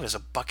I think it was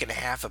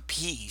 $1.50 a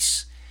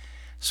piece.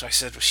 So I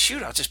said, well,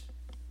 shoot, I'll just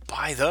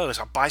buy those.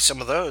 I'll buy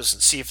some of those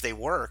and see if they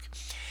work.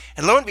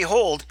 And lo and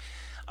behold,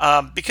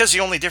 because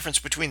the only difference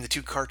between the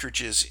two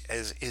cartridges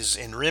is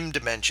in rim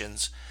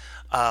dimensions,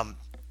 um,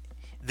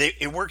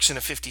 it works in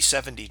a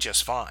 5070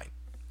 just fine.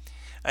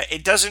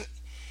 It doesn't.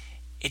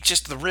 It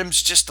just the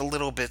rim's just a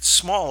little bit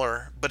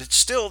smaller, but it's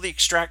still the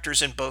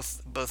extractors in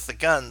both the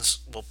guns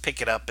will pick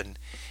it up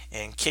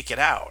and kick it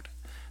out.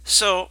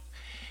 So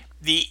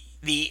the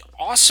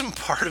awesome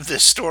part of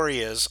this story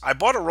is I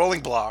bought a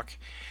rolling block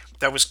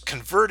that was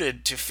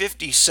converted to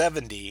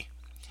 5070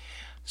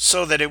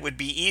 so that it would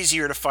be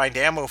easier to find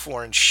ammo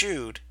for and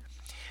shoot.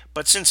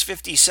 But since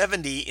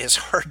 5070 is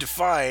hard to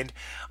find,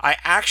 I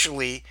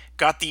actually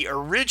got the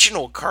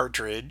original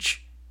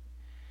cartridge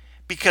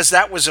because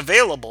that was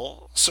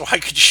available so I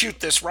could shoot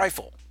this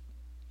rifle.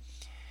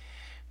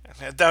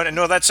 I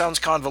know that sounds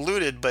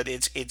convoluted, but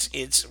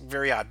it's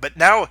very odd. But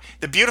now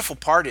the beautiful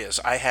part is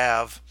I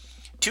have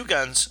two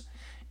guns,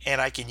 and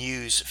I can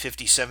use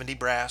 5070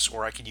 brass,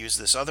 or I can use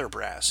this other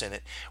brass in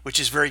it, which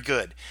is very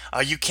good.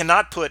 You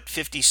cannot put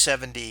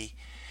 5070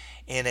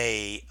 in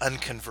a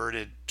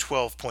unconverted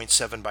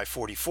 12.7 by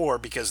 44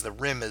 because the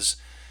rim is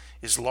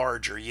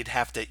larger. You'd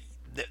have to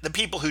the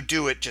people who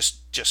do it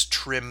just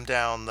trim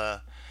down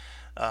the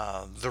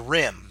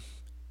rim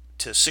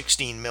to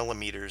 16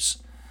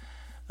 millimeters,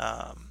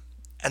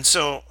 and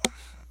so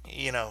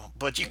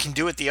but you can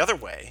do it the other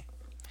way.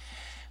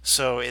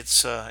 So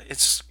it's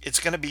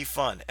going to be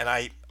fun, and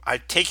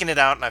I've taken it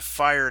out and I've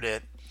fired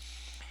it,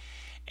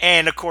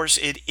 and of course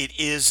it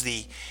is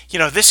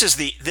this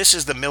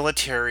is the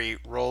military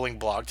rolling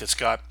block that's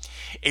got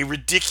a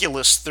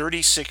ridiculous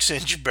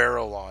 36-inch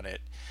barrel on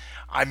it.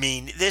 I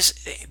mean,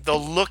 the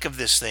look of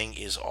this thing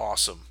is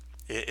awesome.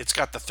 It's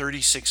got the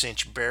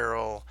 36-inch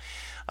barrel,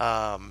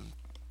 um,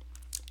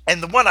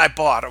 and the one I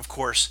bought, of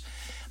course,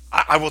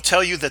 I will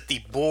tell you that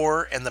the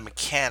bore and the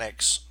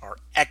mechanics are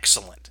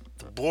excellent.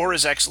 The bore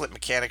is excellent,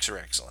 mechanics are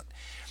excellent.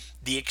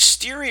 The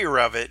exterior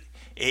of it,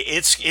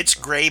 it's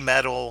gray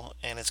metal,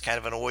 and it's kind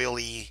of an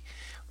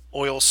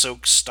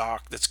oil-soaked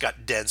stock that's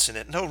got dents in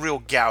it. No real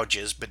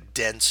gouges, but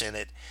dents in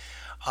it.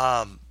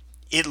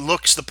 It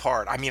looks the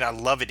part. I mean, I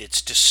love it.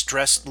 It's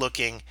distressed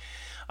looking,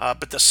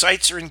 but the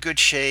sights are in good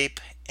shape,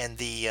 and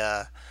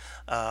the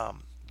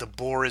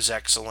bore is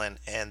excellent,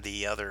 and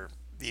the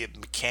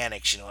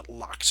mechanics, it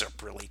locks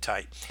up really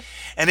tight.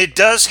 And it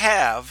does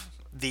have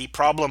the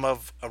problem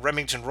of a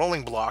Remington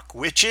rolling block,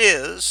 which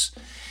is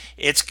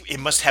it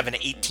must have an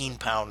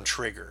 18-pound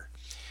trigger.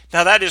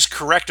 Now that is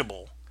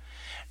correctable,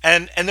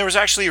 and there was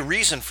actually a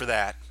reason for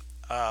that.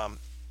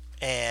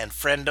 And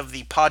friend of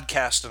the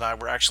podcast and I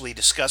were actually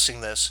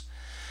discussing this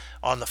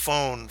on the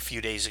phone a few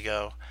days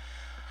ago.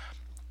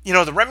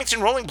 The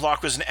Remington rolling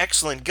block was an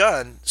excellent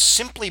gun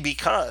simply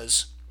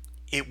because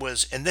it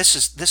was, and this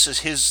is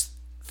his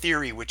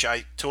theory, which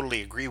I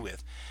totally agree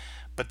with,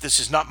 but this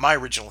is not my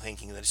original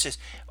thinking, that it says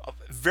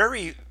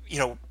very,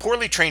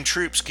 poorly trained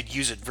troops could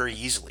use it very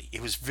easily.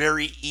 It was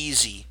very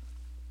easy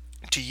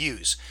to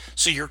use.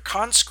 So your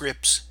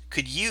conscripts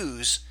could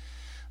use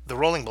the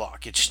rolling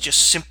block. It's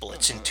just simple.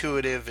 It's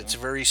intuitive. It's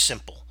very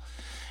simple.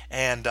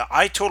 And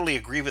I totally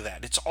agree with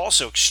that. It's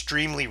also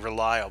extremely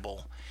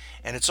reliable,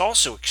 and it's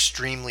also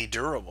extremely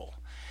durable.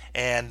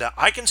 And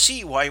I can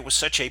see why it was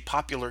such a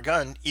popular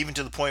gun, even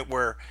to the point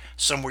where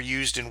some were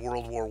used in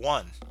World War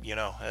One.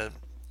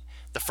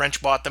 The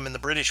French bought them and the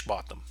British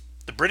bought them.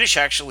 The British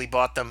actually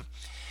bought them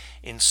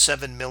in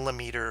 7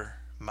 millimeter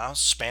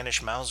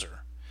Spanish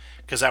Mauser,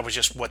 because that was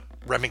just what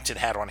Remington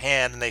had on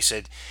hand. And they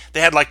said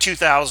they had like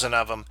 2,000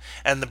 of them,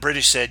 and the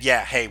British said,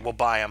 "Yeah, hey, we'll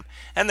buy them."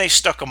 And they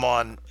stuck them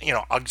on,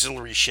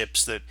 auxiliary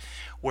ships that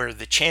where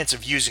the chance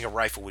of using a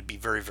rifle would be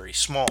very, very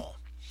small.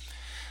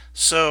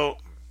 So,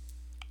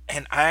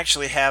 and I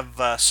actually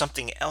have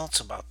something else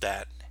about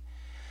that.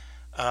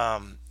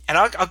 And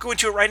I'll go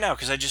into it right now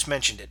because I just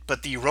mentioned it.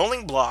 But the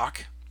rolling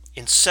block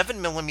in 7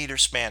 millimeter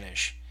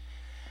Spanish,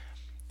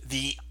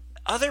 the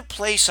other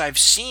place I've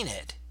seen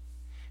it,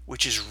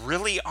 which is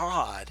really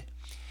odd,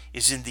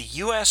 is in the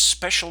U.S.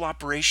 Special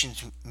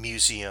Operations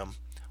Museum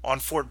on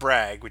Fort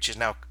Bragg, which is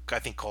now, I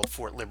think, called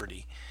Fort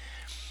Liberty.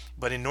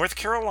 But in North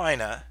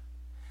Carolina,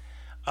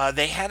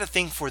 they had a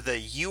thing for the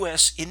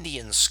U.S.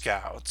 Indian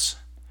Scouts,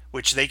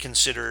 which they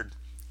considered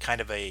kind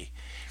of a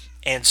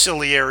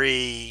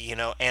ancillary,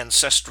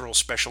 ancestral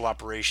special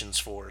operations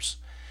force.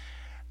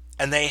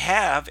 And they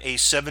have a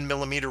 7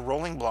 millimeter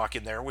rolling block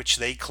in there, which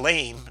they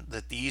claim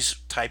that these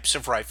types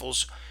of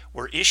rifles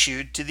were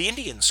issued to the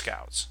Indian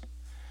Scouts.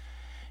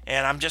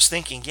 And I'm just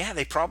thinking, yeah,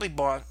 they probably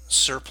bought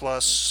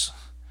surplus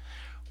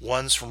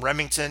ones from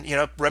Remington.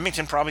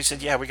 Remington probably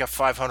said, yeah, we got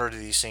 500 of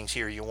these things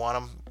here. You want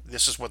them?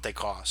 This is what they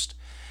cost.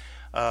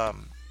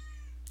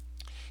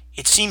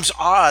 It seems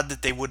odd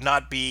that they would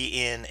not be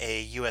in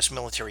a U.S.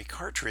 military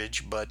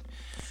cartridge, but,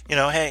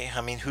 hey,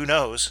 I mean, who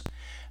knows?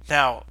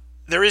 Now,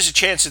 there is a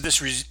chance that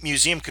this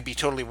museum could be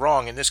totally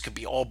wrong and this could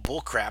be all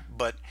bullcrap,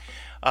 but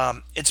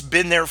it's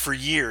been there for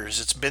years.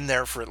 It's been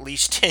there for at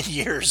least 10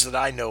 years that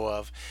I know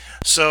of.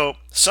 So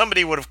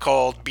somebody would have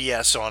called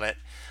BS on it.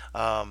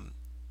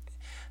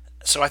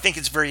 So I think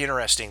it's very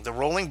interesting. The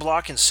rolling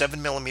block in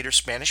 7 millimeter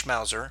Spanish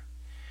Mauser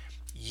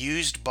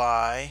used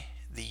by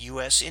the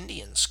U.S.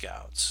 Indian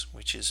Scouts,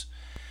 which is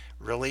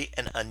really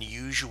an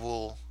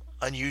unusual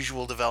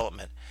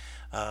development.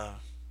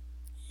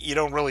 You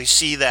don't really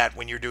see that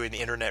when you're doing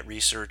internet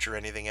research or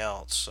anything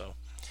else. So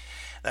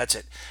that's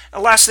it. The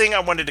last thing I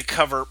wanted to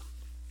cover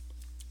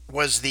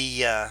was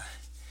the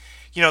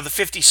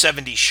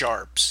 5070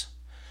 Sharps.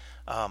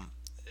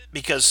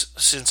 Because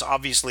since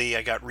obviously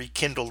I got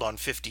rekindled on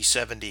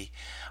 5070,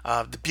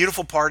 the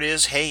beautiful part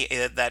is,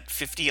 hey, that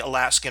 50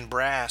 Alaskan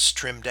brass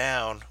trimmed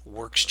down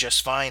works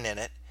just fine in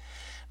it.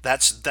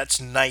 That's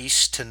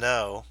nice to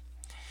know.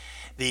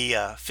 The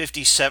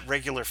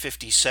regular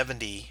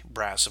 5070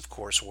 brass, of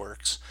course,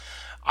 works.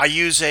 I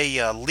use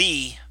a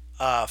Lee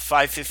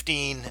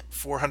 515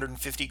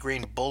 450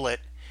 grain bullet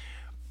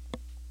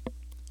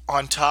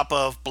on top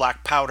of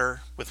black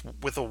powder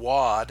with a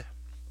wad,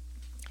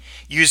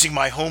 using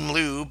my home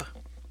lube,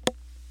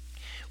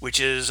 which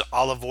is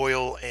olive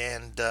oil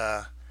and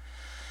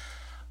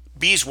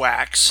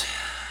beeswax,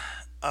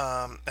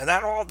 and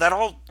that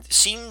all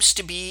seems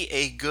to be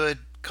a good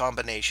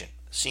combination.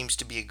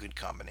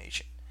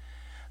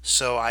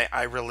 So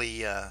I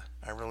really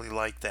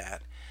like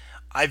that.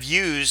 I've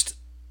used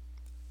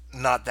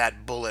not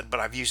that bullet, but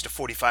I've used a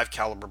 45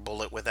 caliber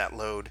bullet with that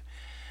load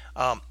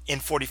in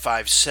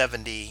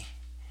 4570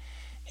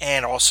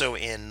 and also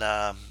in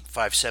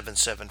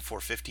 577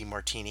 450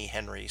 Martini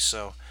Henry.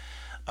 So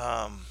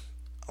a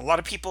lot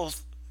of people,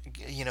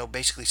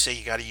 basically say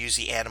you got to use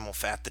the animal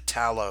fat, the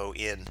tallow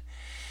in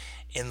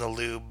the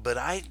lube, but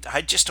I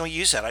just don't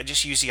use that. I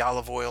just use the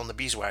olive oil and the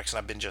beeswax, and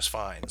I've been just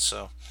fine.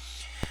 So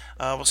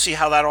we'll see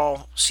how that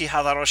all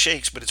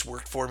shakes, but it's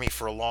worked for me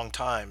for a long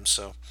time.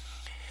 So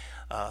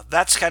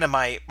that's kind of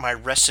my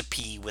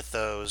recipe with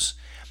those.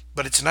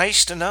 But it's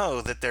nice to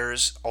know that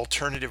there's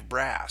alternative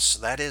brass.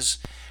 That's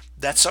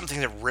something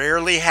that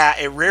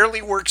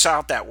rarely works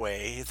out that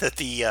way, that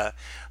the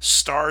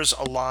stars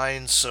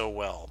align so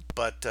well.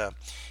 But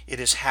it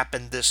has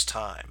happened this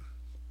time.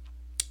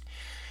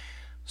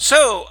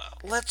 So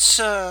let's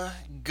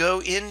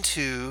go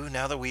into,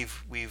 now that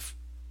we've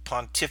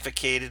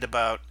pontificated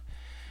about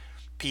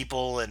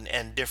people and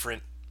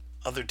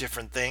other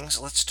different things,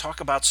 let's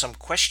talk about some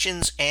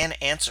questions and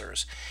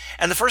answers.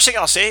 And the first thing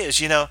I'll say is,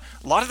 a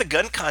lot of the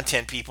gun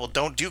content people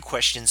don't do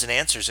questions and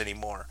answers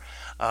anymore.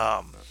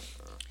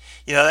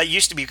 That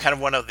used to be kind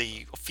of one of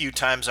the few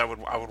times I would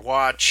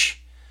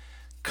watch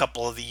a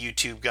couple of the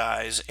YouTube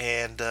guys,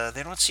 and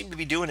they don't seem to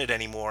be doing it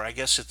anymore. I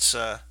guess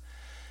I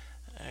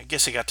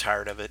got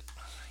tired of it,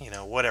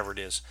 whatever it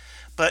is.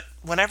 But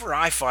whenever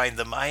I find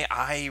them,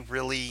 I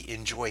really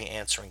enjoy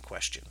answering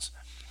questions.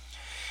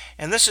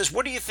 And this is,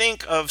 what do you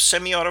think of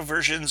semi-auto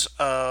versions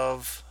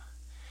of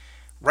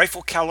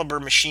rifle caliber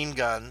machine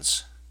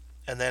guns,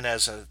 and then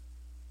as a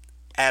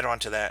add-on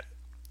to that,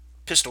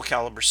 pistol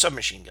caliber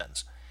submachine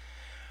guns?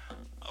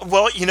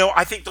 Well,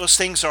 I think those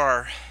things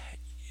are,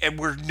 and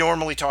we're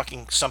normally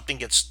talking something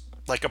gets,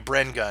 like a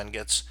Bren gun,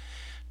 gets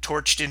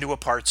torched into a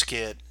parts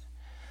kit.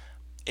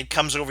 It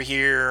comes over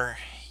here,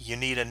 you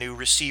need a new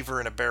receiver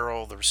and a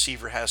barrel. The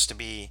receiver has to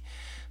be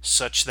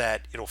such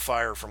that it'll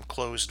fire from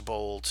closed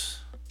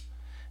bolt,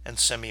 and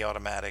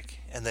semi-automatic,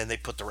 and then they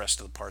put the rest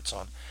of the parts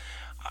on.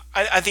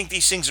 I think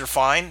these things are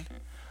fine.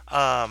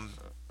 Um,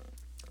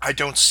 I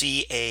don't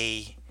see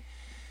a,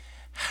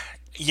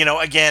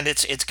 again,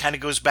 it's kind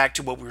of goes back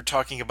to what we were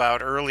talking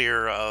about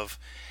earlier of,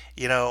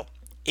 you know,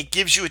 it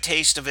gives you a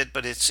taste of it,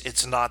 but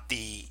it's not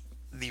the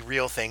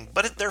real thing.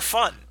 But they're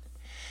fun,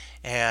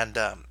 and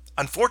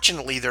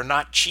unfortunately, they're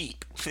not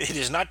cheap. It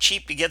is not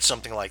cheap to get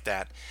something like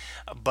that.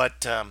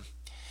 But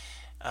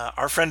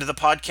our friend of the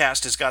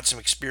podcast has got some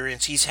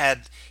experience. He's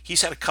had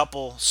a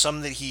couple,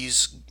 some that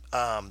he's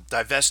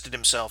divested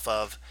himself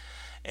of,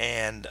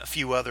 and a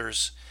few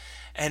others.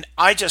 And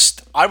I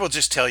will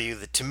just tell you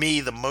that to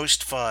me the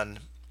most fun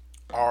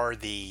are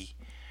the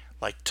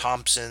like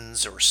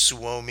Thompsons or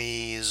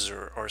Suomis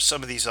or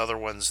some of these other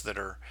ones that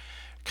are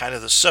kind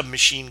of the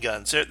submachine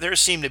guns. They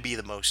seem to be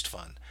the most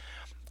fun.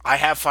 I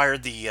have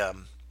fired the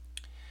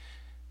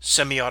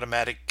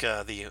semi-automatic,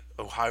 the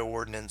Ohio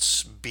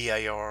Ordnance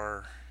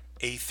BIR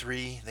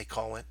A3, they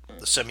call it,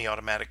 the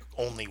semi-automatic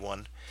only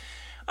one,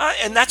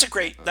 and That's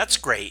great.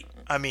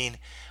 I mean,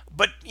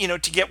 but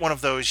to get one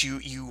of those,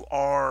 you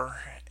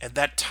are at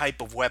that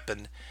type of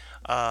weapon.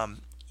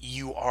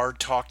 You are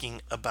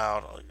talking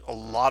about a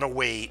lot of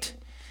weight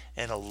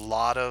and a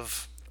lot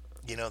of,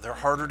 they're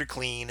harder to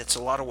clean. It's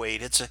a lot of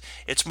weight.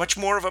 It's much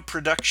more of a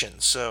production.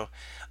 So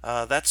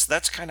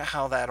that's kind of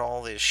how that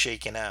all is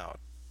shaken out.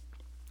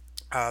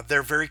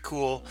 They're very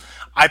cool.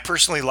 I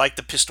personally like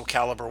the pistol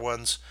caliber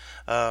ones.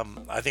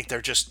 I think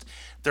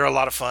they're a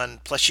lot of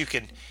fun. Plus, you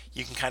can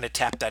kind of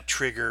tap that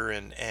trigger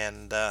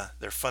and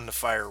they're fun to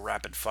fire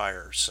rapid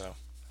fire. So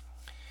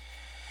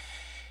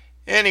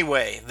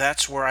anyway,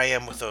 that's where I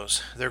am with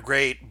those. They're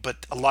great,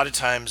 but a lot of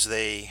times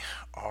they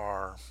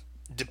are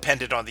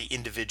dependent on the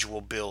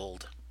individual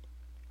build.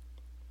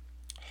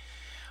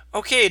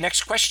 Okay,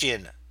 next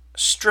question.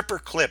 Stripper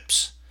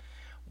clips.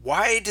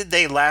 Why did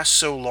they last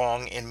so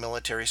long in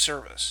military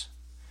service?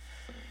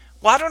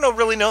 Well, I don't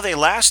really know they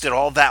lasted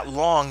all that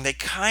long. They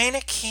kind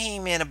of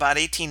came in about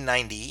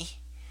 1890,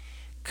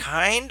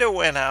 kind of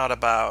went out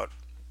about,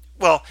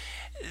 well,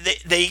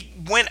 they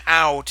went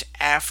out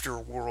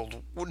after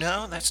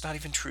no, that's not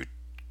even true.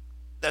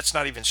 That's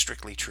not even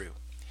strictly true.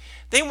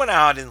 They went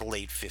out in the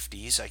late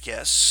 50s, I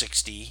guess,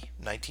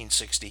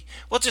 1960.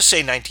 We'll just say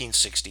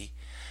 1960.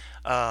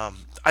 I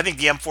think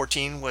the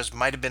M14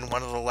 might have been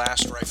one of the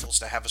last rifles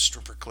to have a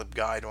stripper clip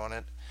guide on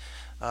it.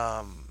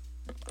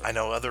 I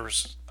know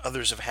others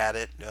have had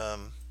it. But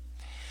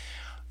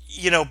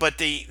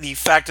the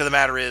fact of the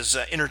matter is,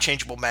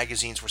 interchangeable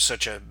magazines were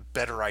such a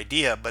better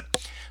idea.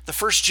 But the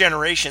first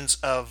generations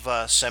of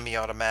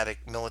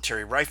semi-automatic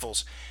military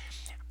rifles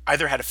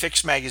either had a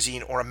fixed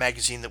magazine or a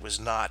magazine that was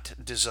not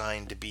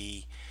designed to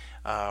be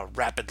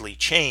rapidly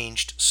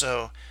changed.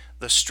 So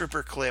the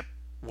stripper clip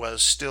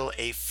was still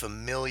a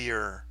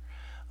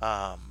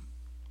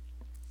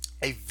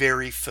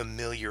very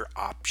familiar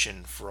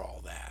option for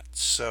all that.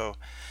 So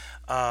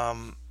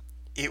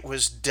it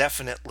was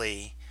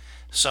definitely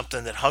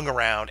something that hung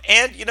around.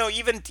 And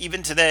even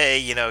today,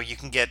 you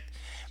can get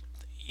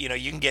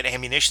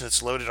ammunition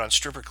that's loaded on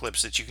stripper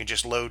clips that you can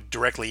just load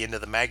directly into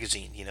the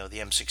magazine. The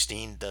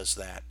M16 does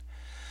that.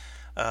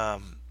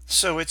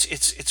 So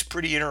it's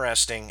pretty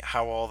interesting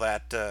how all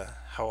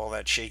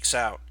that shakes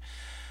out.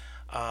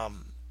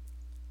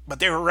 But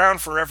they were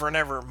around forever and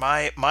ever.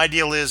 My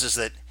deal is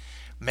that,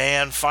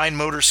 man, fine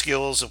motor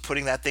skills of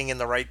putting that thing in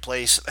the right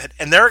place.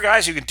 And there are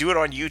guys who can do it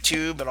on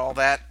YouTube and all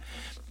that.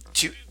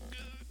 To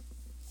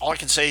All I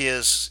can say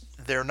is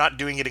they're not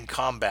doing it in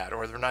combat,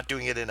 or they're not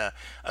doing it in a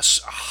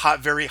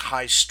very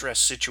high stress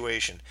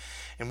situation.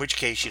 In which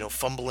case,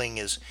 fumbling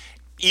is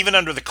even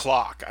under the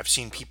clock. I've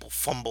seen people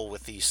fumble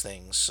with these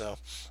things. So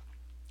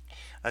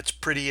that's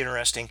pretty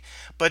interesting.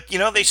 But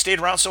they stayed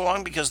around so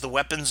long because the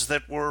weapons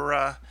that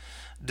were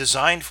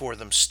designed for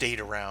them stayed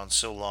around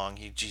so long.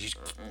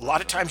 A lot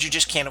of times you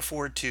just can't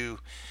afford to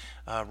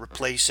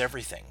replace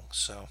everything.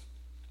 So,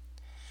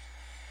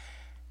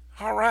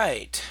 all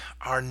right,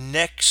 our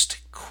next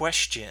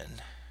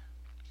question: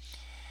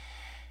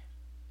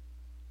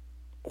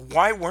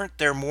 why weren't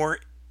there more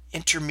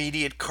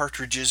intermediate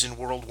cartridges in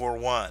World War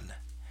One?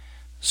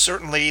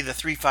 Certainly, the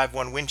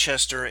 351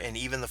 Winchester and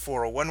even the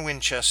 401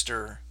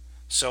 Winchester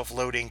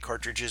self-loading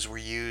cartridges were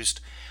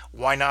used.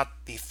 Why not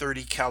the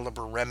 30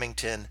 caliber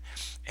Remington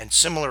and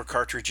similar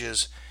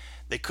cartridges?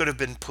 They could have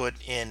been put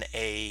in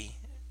a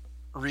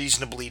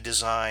reasonably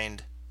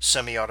designed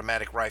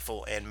semi-automatic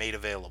rifle and made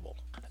available.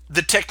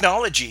 The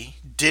technology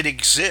did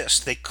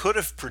exist. They could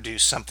have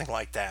produced something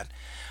like that.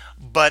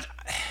 But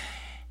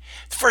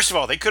first of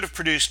all, they could have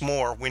produced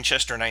more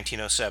Winchester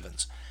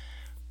 1907s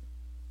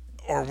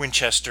or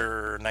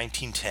Winchester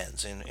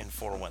 1910s in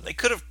 401. They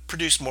could have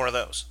produced more of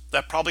those.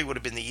 That probably would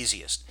have been the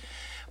easiest.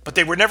 But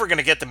they were never going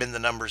to get them in the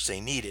numbers they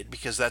needed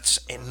because that's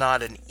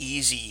not an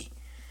easy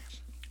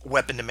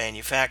weapon to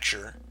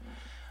manufacture.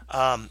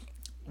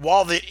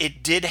 While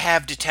it did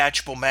have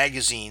detachable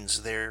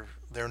magazines, they're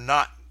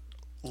not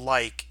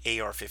like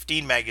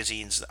AR-15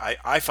 magazines.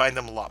 I find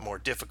them a lot more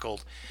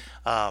difficult.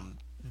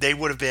 They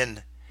would have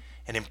been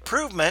an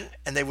improvement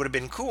and they would have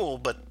been cool,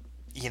 but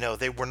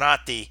they were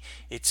not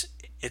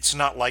it's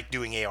not like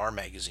doing AR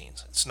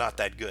magazines. It's not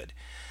that good.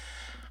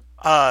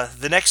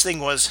 The next thing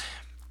was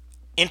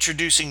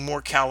introducing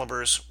more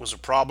calibers was a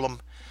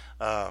problem.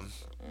 Um,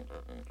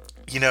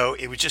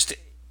 it was just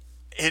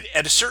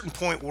at a certain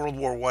point, World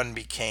War One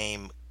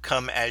became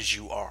come as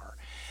you are.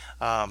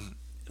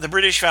 The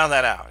British found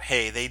that out.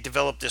 Hey, they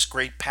developed this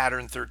great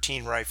pattern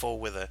 13 rifle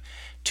with a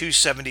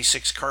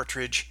 276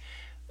 cartridge.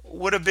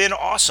 Would have been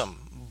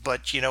awesome,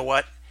 but you know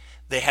what?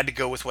 They had to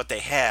go with what they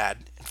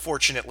had.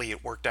 Fortunately,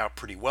 it worked out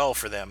pretty well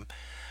for them.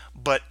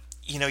 But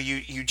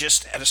you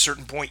just at a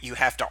certain point you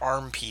have to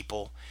arm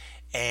people,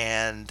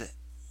 and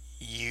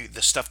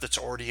the stuff that's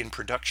already in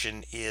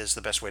production is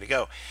the best way to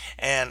go.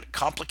 And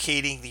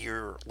complicating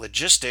your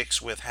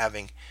logistics with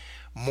having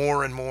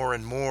more and more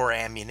and more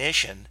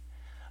ammunition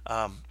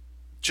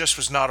just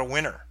was not a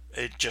winner.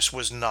 It just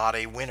was not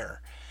a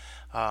winner.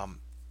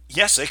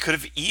 Yes, they could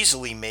have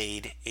easily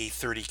made a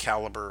 30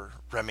 caliber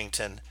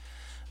Remington,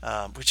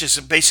 which is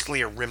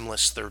basically a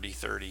rimless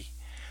 30-30.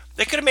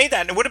 They could have made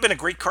that, and it would have been a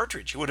great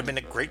cartridge. It would have been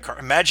a great car.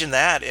 Imagine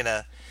that in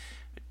a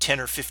 10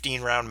 or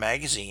 15 round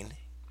magazine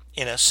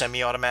in a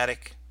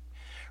semi-automatic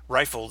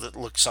rifle that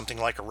looked something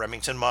like a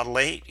Remington Model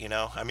 8.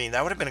 I mean,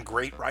 that would have been a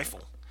great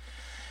rifle.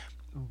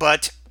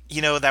 But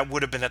that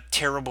would have been a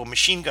terrible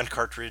machine gun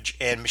cartridge,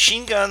 and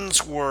machine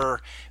guns were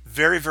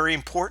very, very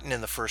important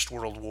in the First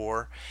World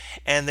War,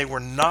 and they were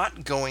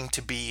not going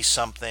to be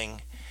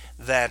something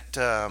that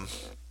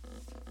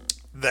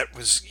that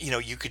was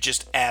you could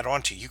just add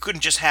on to. You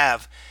couldn't just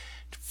have,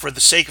 for the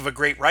sake of a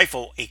great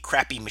rifle, a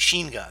crappy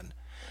machine gun.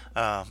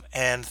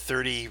 And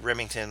 30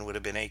 Remington would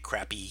have been a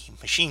crappy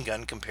machine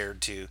gun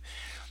compared to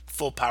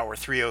full power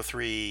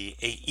 303,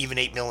 even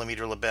 8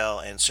 millimeter Lebel,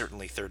 and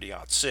certainly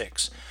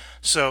 30-06.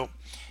 So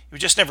it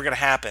was just never going to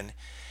happen.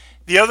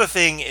 The other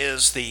thing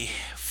is the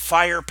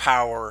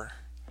firepower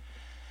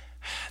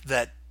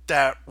that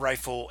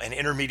rifle, an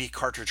intermediate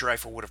cartridge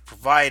rifle, would have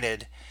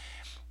provided.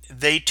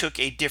 They took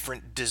a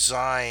different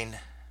design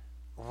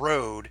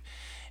road,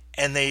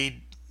 and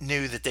they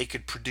knew that they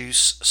could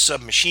produce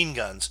submachine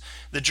guns.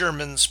 The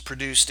Germans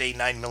produced a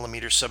 9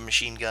 millimeter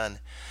submachine gun.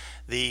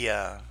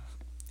 The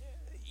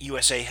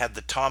USA had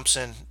the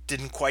Thompson.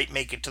 Didn't quite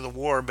make it to the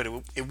war, but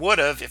it would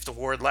have if the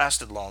war had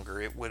lasted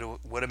longer. It would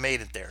have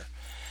made it there.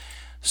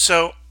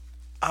 So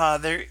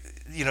there,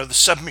 the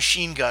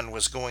submachine gun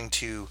was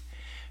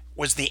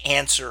the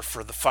answer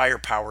for the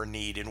firepower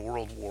need in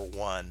World War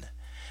One,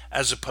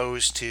 as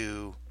opposed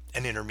to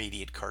an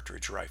intermediate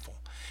cartridge rifle.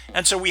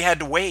 And so we had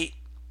to wait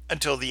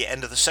until the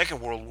end of the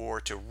Second World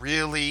War to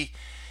really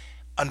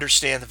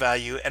understand the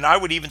value. And I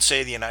would even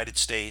say the United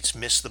States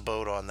missed the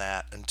boat on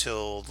that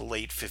until the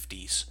late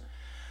 50s.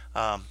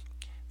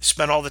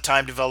 Spent all the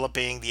time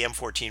developing the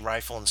M14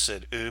 rifle and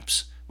said,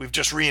 oops, we've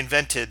just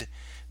reinvented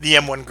the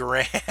M1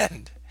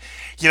 Garand.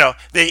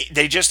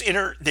 They just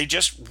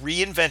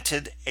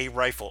reinvented a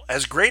rifle,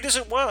 as great as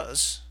it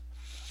was,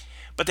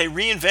 but they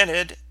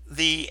reinvented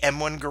the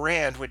M1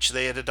 Garand, which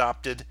they had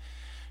adopted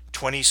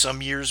 20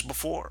 some years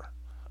before.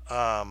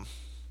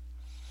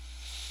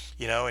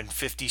 In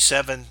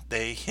 57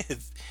 they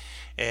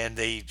and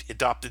they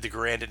adopted the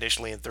Garand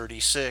initially in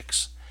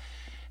 36,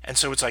 and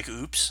so it's like,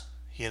 oops,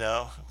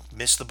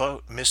 missed the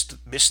boat,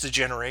 missed the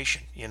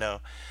generation,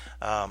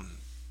 um,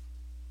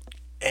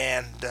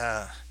 and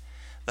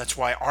that's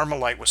why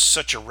Armalite was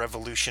such a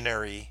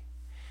revolutionary.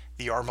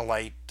 The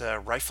Armalite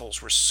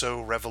rifles were so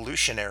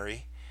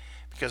revolutionary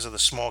because of the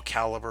small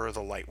caliber,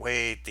 the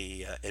lightweight,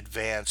 the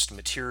advanced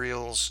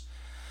materials.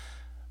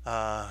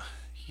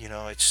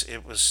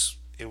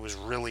 It was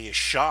really a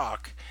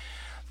shock,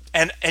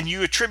 and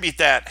you attribute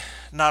that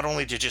not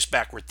only to just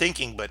backward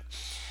thinking, but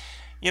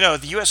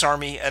the U.S.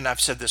 Army, and I've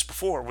said this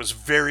before, was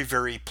very,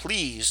 very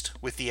pleased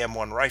with the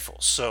M1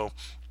 rifles. So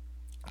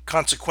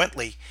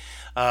consequently,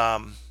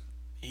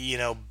 you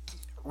know,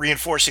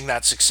 reinforcing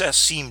that success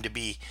seemed to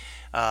be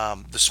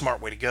the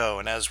smart way to go.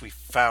 And as we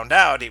found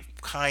out, it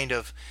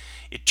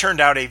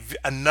turned out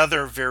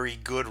another very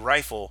good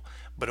rifle,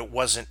 but it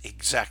wasn't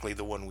exactly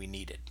the one we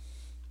needed.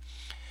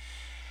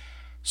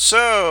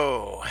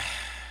 So,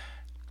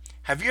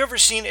 have you ever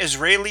seen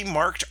Israeli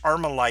marked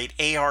Armalite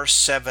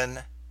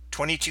AR-7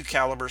 22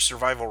 caliber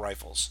survival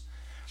rifles?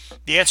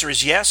 The answer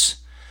is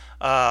yes.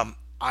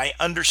 I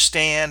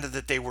understand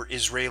that they were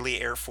Israeli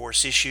Air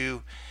Force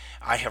issue.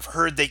 I have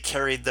heard they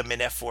carried them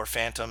in F-4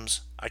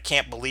 Phantoms. I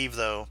can't believe,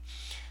 though,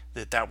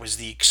 that was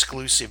the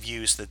exclusive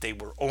use, that they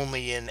were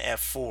only in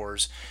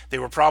F-4s. They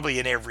were probably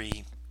in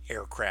every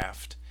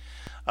aircraft.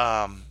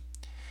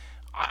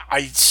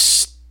 I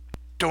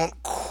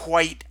don't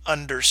quite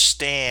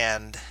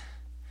understand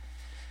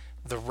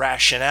the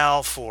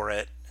rationale for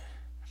it.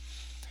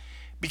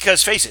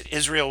 Because, face it,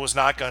 Israel was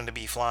not going to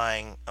be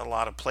flying a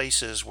lot of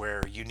places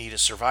where you need a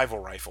survival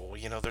rifle.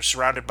 You know, they're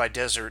surrounded by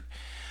desert.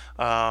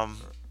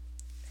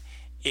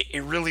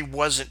 It really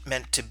wasn't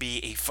meant to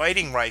be a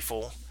fighting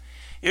rifle.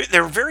 They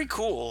were very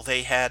cool.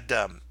 They had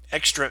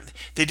extra.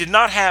 They did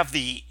not have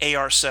the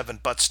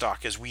AR-7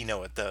 buttstock as we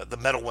know it, the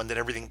metal one that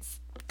everything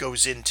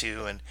goes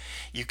into, and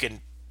you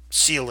can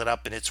seal it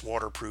up and it's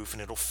waterproof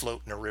and it'll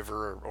float in a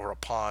river or a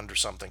pond or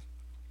something.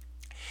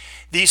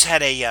 These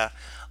had a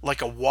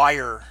like a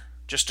wire,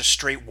 just a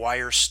straight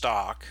wire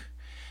stock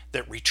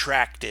that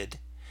retracted,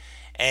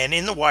 and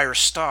in the wire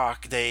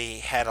stock they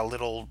had a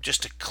little,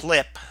 just a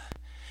clip,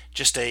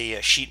 just a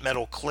sheet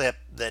metal clip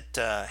that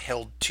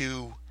held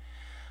two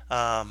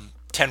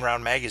 10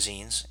 round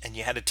magazines, and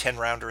you had a 10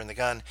 rounder in the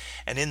gun.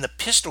 And in the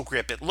pistol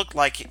grip, it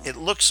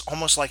looks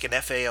almost like an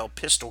FAL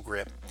pistol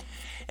grip.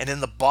 And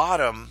in the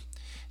bottom,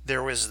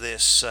 there was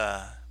this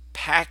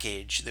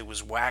package that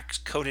was wax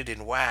coated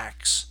in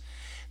wax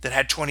that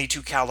had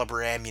 22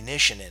 caliber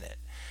ammunition in it.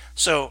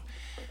 So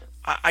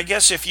I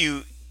guess if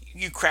you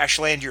crash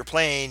land your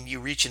plane, you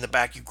reach in the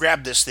back, you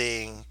grab this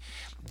thing,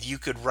 you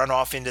could run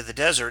off into the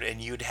desert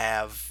and you'd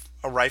have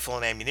a rifle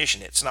and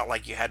ammunition. It's not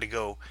like you had to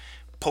go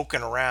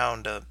poking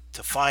around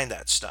to find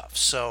that stuff.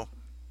 So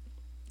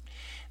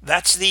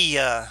that's the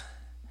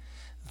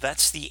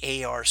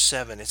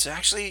AR-7. It's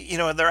actually,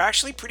 they're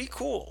actually pretty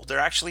cool. They're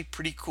actually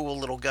pretty cool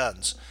little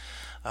guns.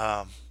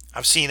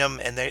 I've seen them,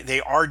 and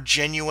they are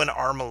genuine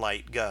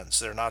Armalite guns.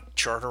 They're not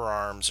Charter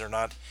Arms. They're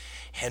not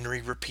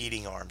Henry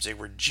repeating arms. They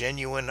were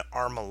genuine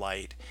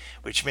Armalite,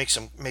 which makes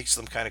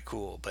them kind of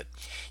cool. But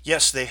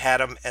yes, they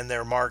had them, and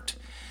they're marked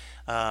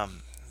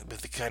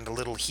with the kind of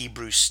little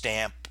Hebrew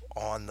stamp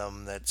on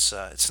them. That's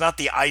it's not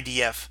the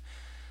IDF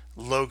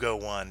logo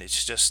one.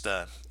 It's just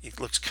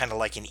it looks kind of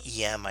like an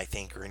EM, I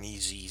think, or an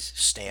EZ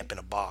stamp in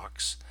a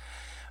box,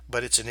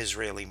 but it's an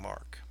Israeli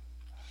mark.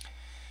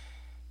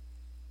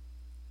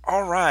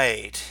 All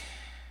right.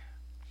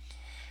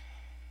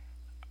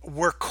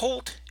 Were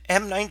Colt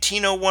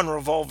M1901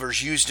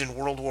 revolvers used in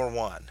World War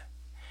One?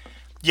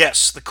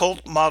 Yes, the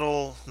Colt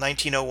model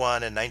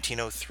 1901 and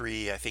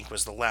 1903, I think,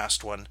 was the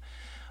last one,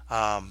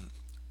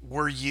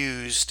 were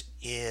used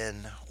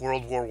in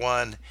World War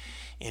One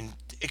in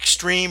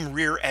extreme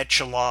rear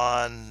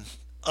echelon,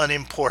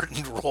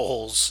 unimportant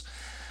roles.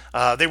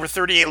 They were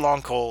 38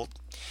 long Colt.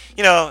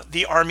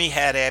 The Army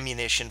had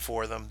ammunition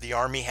for them. The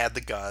Army had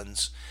the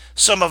guns.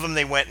 Some of them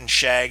they went and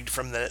shagged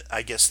from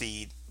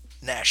the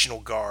National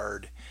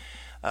Guard.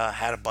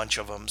 Had a bunch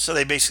of them. So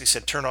they basically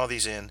said, turn all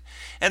these in.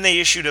 And they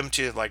issued them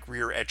to like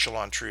rear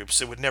echelon troops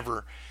that would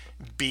never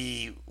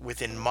be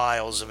within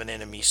miles of an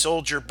enemy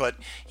soldier. But,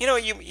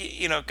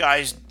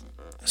 guys,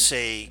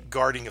 say,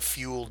 guarding a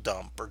fuel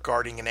dump or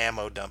guarding an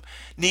ammo dump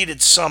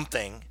needed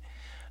something.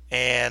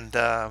 And,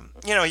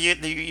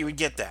 you would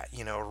get that.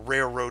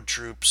 Railroad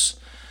troops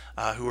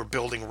who were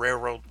building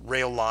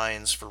rail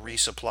lines for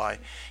resupply.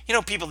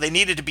 People, they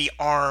needed to be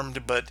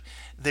armed, but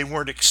they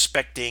weren't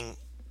expecting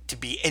to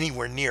be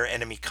anywhere near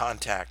enemy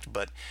contact.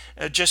 But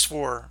just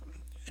for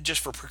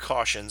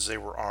precautions, they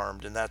were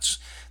armed, and that's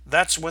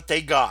what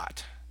they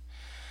got.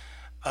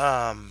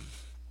 Yeah,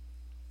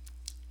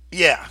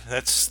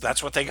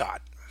 that's what they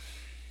got.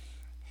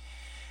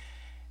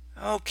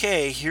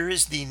 Okay, here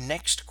is the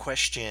next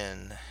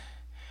question.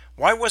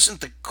 Why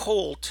wasn't the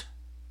Colt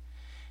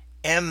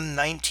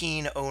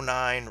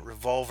M1909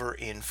 revolver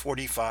in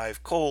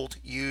 45 Colt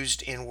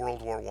used in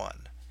World War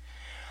One?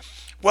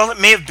 Well, it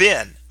may have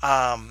been.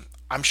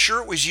 I'm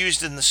sure it was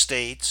used in the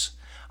States.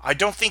 I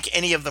don't think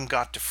any of them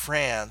got to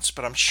France,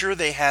 but I'm sure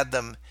they had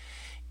them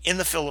in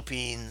the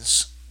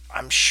Philippines.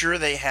 I'm sure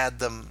they had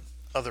them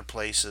other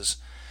places.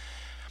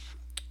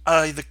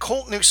 The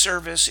Colt New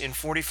Service in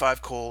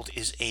 45 Colt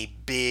is a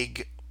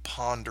big,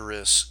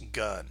 ponderous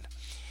gun.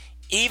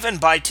 Even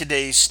by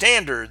today's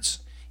standards,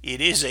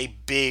 it is a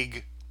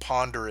big,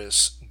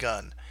 ponderous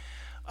gun.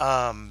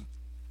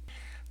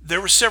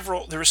 There were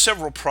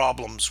several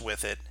problems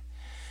with it,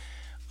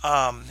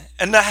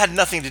 and that had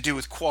nothing to do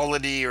with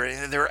quality or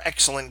anything. They're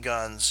excellent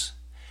guns,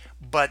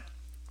 but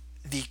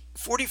the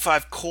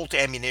 45 Colt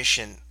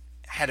ammunition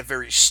had a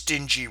very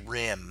stingy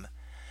rim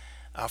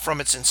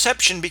from its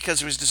inception,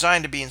 because it was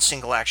designed to be in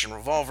single action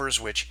revolvers,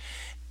 which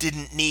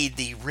didn't need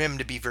the rim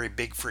to be very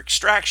big for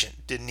extraction.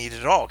 Didn't need it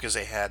at all, because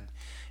they had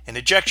an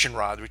ejection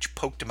rod which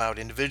poked them out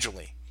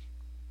individually.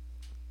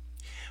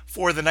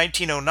 For the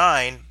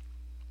 1909,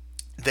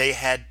 they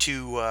had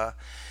to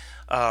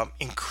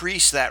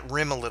increase that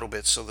rim a little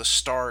bit so the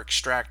star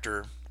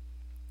extractor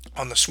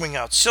on the swing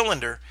out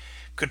cylinder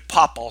could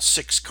pop all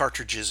 6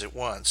 cartridges at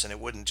once, and it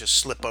wouldn't just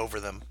slip over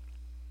them.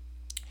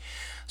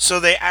 So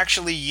they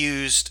actually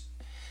used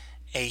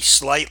a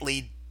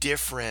slightly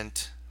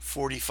different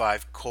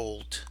 45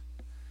 Colt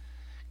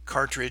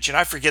cartridge, and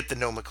I forget the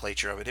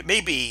nomenclature of it. It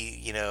may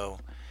be,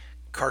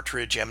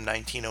 cartridge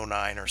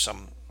M1909 or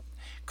some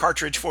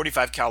cartridge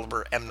 45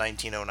 caliber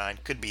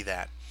M1909. Could be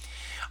that.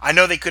 I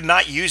know they could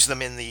not use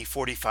them in the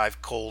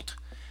 45 Colt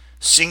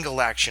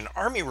single action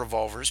Army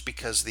revolvers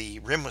because the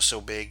rim was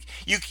so big.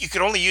 You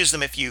could only use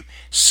them if you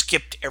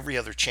skipped every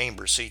other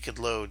chamber, so you could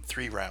load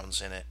 3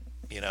 rounds in it,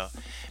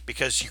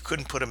 because you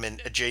couldn't put them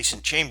in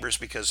adjacent chambers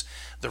because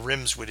the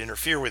rims would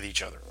interfere with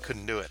each other.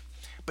 Couldn't do it.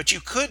 But you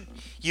could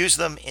use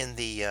them in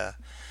the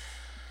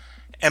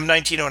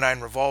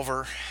M1909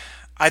 revolver.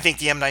 I think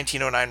the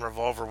M1909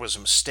 revolver was a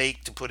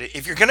mistake to put it.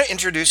 If you're going to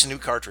introduce a new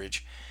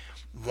cartridge,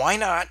 why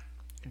not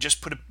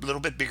just put a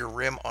little bit bigger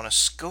rim on a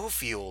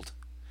Schofield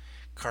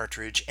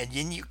cartridge, and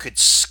then you could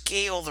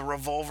scale the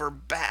revolver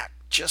back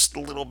just a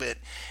little bit,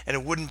 and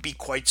it wouldn't be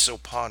quite so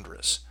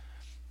ponderous.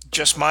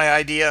 Just my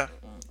idea.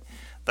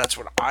 That's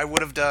what I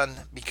would have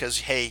done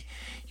because, hey,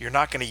 you're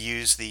not going to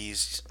use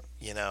these,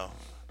 you're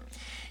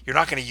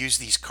not going to use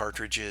these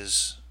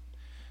cartridges.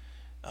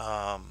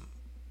 Why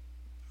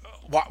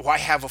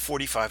have a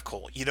 45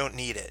 Colt? You don't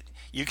need it.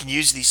 You can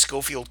use these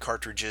Schofield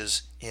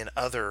cartridges in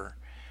other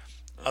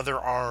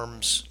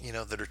arms,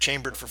 that are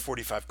chambered for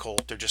 45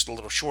 Colt. They're just a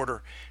little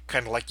shorter,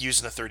 kind of like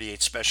using a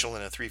 38 Special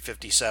in a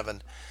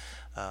 357.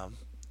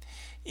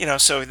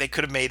 So they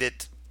could have made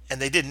it,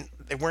 and they didn't.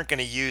 They weren't going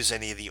to use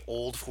any of the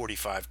old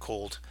 45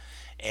 Colt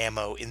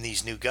ammo in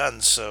these new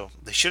guns, so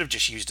they should have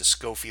just used a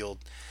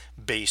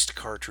Schofield-based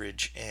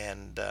cartridge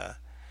and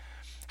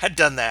had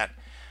done that.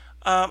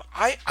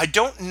 I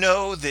don't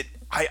know that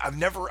I've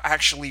never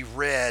actually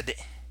read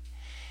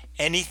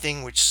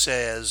anything which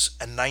says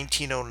a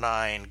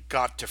 1909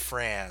 got to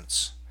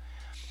France.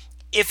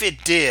 If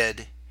it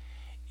did,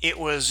 it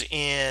was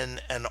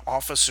in an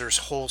officer's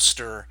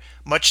holster,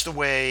 much the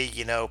way,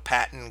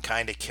 Patton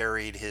kind of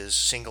carried his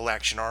single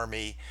action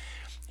army.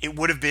 It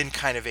would have been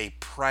kind of a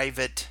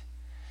private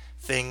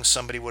thing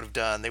somebody would have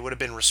done. They would have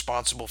been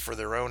responsible for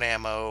their own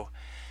ammo.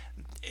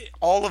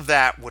 All of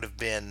that would have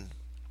been,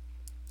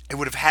 it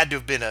would have had to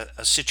have been a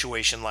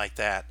situation like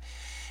that.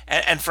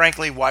 And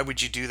frankly, why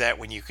would you do that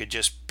when you could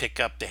just pick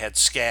up, they had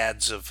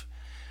scads of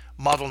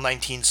Model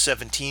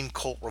 1917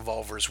 Colt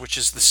revolvers, which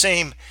is the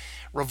same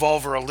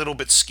revolver, a little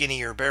bit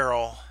skinnier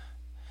barrel,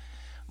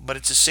 but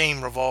it's the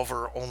same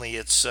revolver, only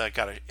it's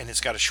got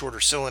a shorter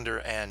cylinder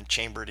and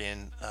chambered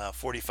in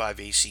 45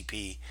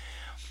 ACP.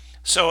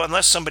 So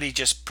unless somebody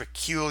just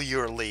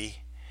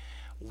peculiarly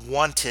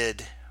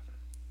wanted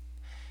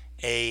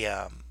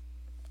a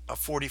a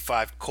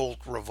 45 Colt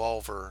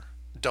revolver,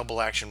 double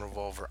action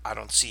revolver, I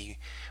don't see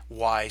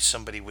why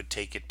somebody would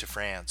take it to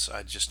France.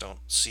 I just don't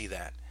see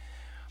that.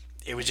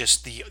 It was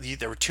just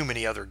there were too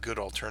many other good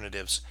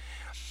alternatives.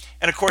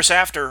 And of course,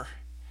 after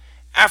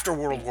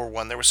World War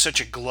One, there was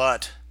such a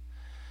glut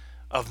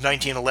of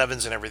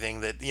 1911s and everything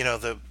that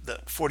the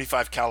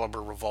 45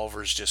 caliber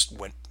revolvers just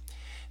went.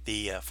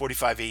 The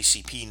 45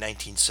 ACP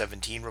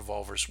 1917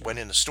 revolvers went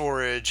into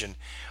storage and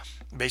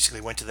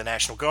basically went to the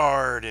National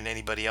Guard and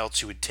anybody else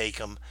who would take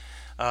them.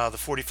 The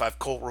 45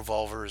 Colt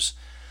revolvers,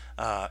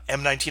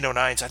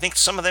 M1909s. I think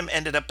some of them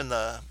ended up in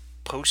the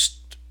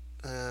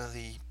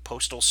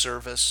postal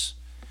service,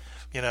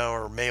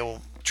 or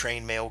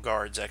trained mail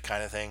guards, that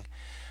kind of thing.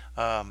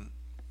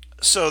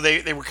 So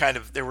they were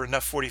there were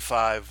enough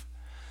 45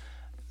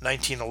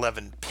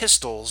 1911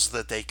 pistols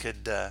that they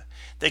could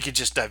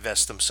just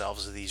divest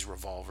themselves of these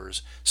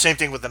revolvers. Same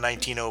thing with the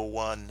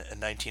 1901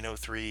 and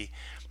 1903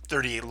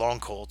 38 long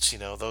Colts. They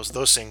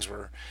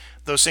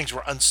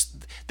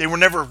were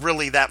never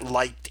really that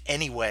liked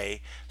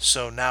anyway.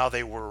 So now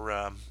they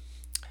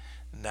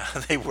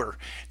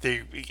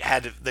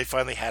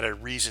finally had a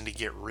reason to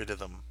get rid of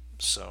them.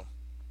 So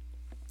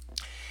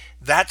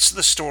that's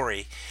the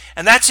story.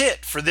 And that's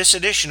it for this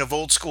edition of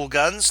Old School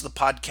Guns, the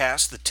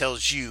podcast that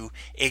tells you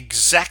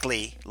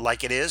exactly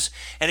like it is.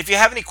 And if you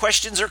have any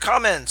questions or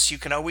comments, you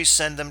can always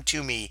send them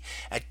to me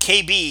at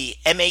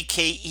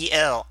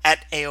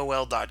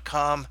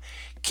kbmakel@aol.com,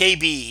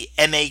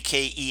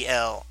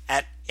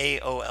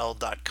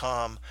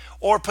 kbmakel@aol.com,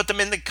 or put them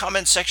in the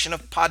comment section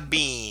of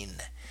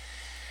Podbean.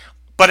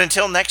 But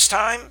until next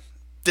time,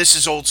 this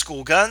is Old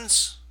School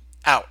Guns,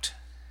 out.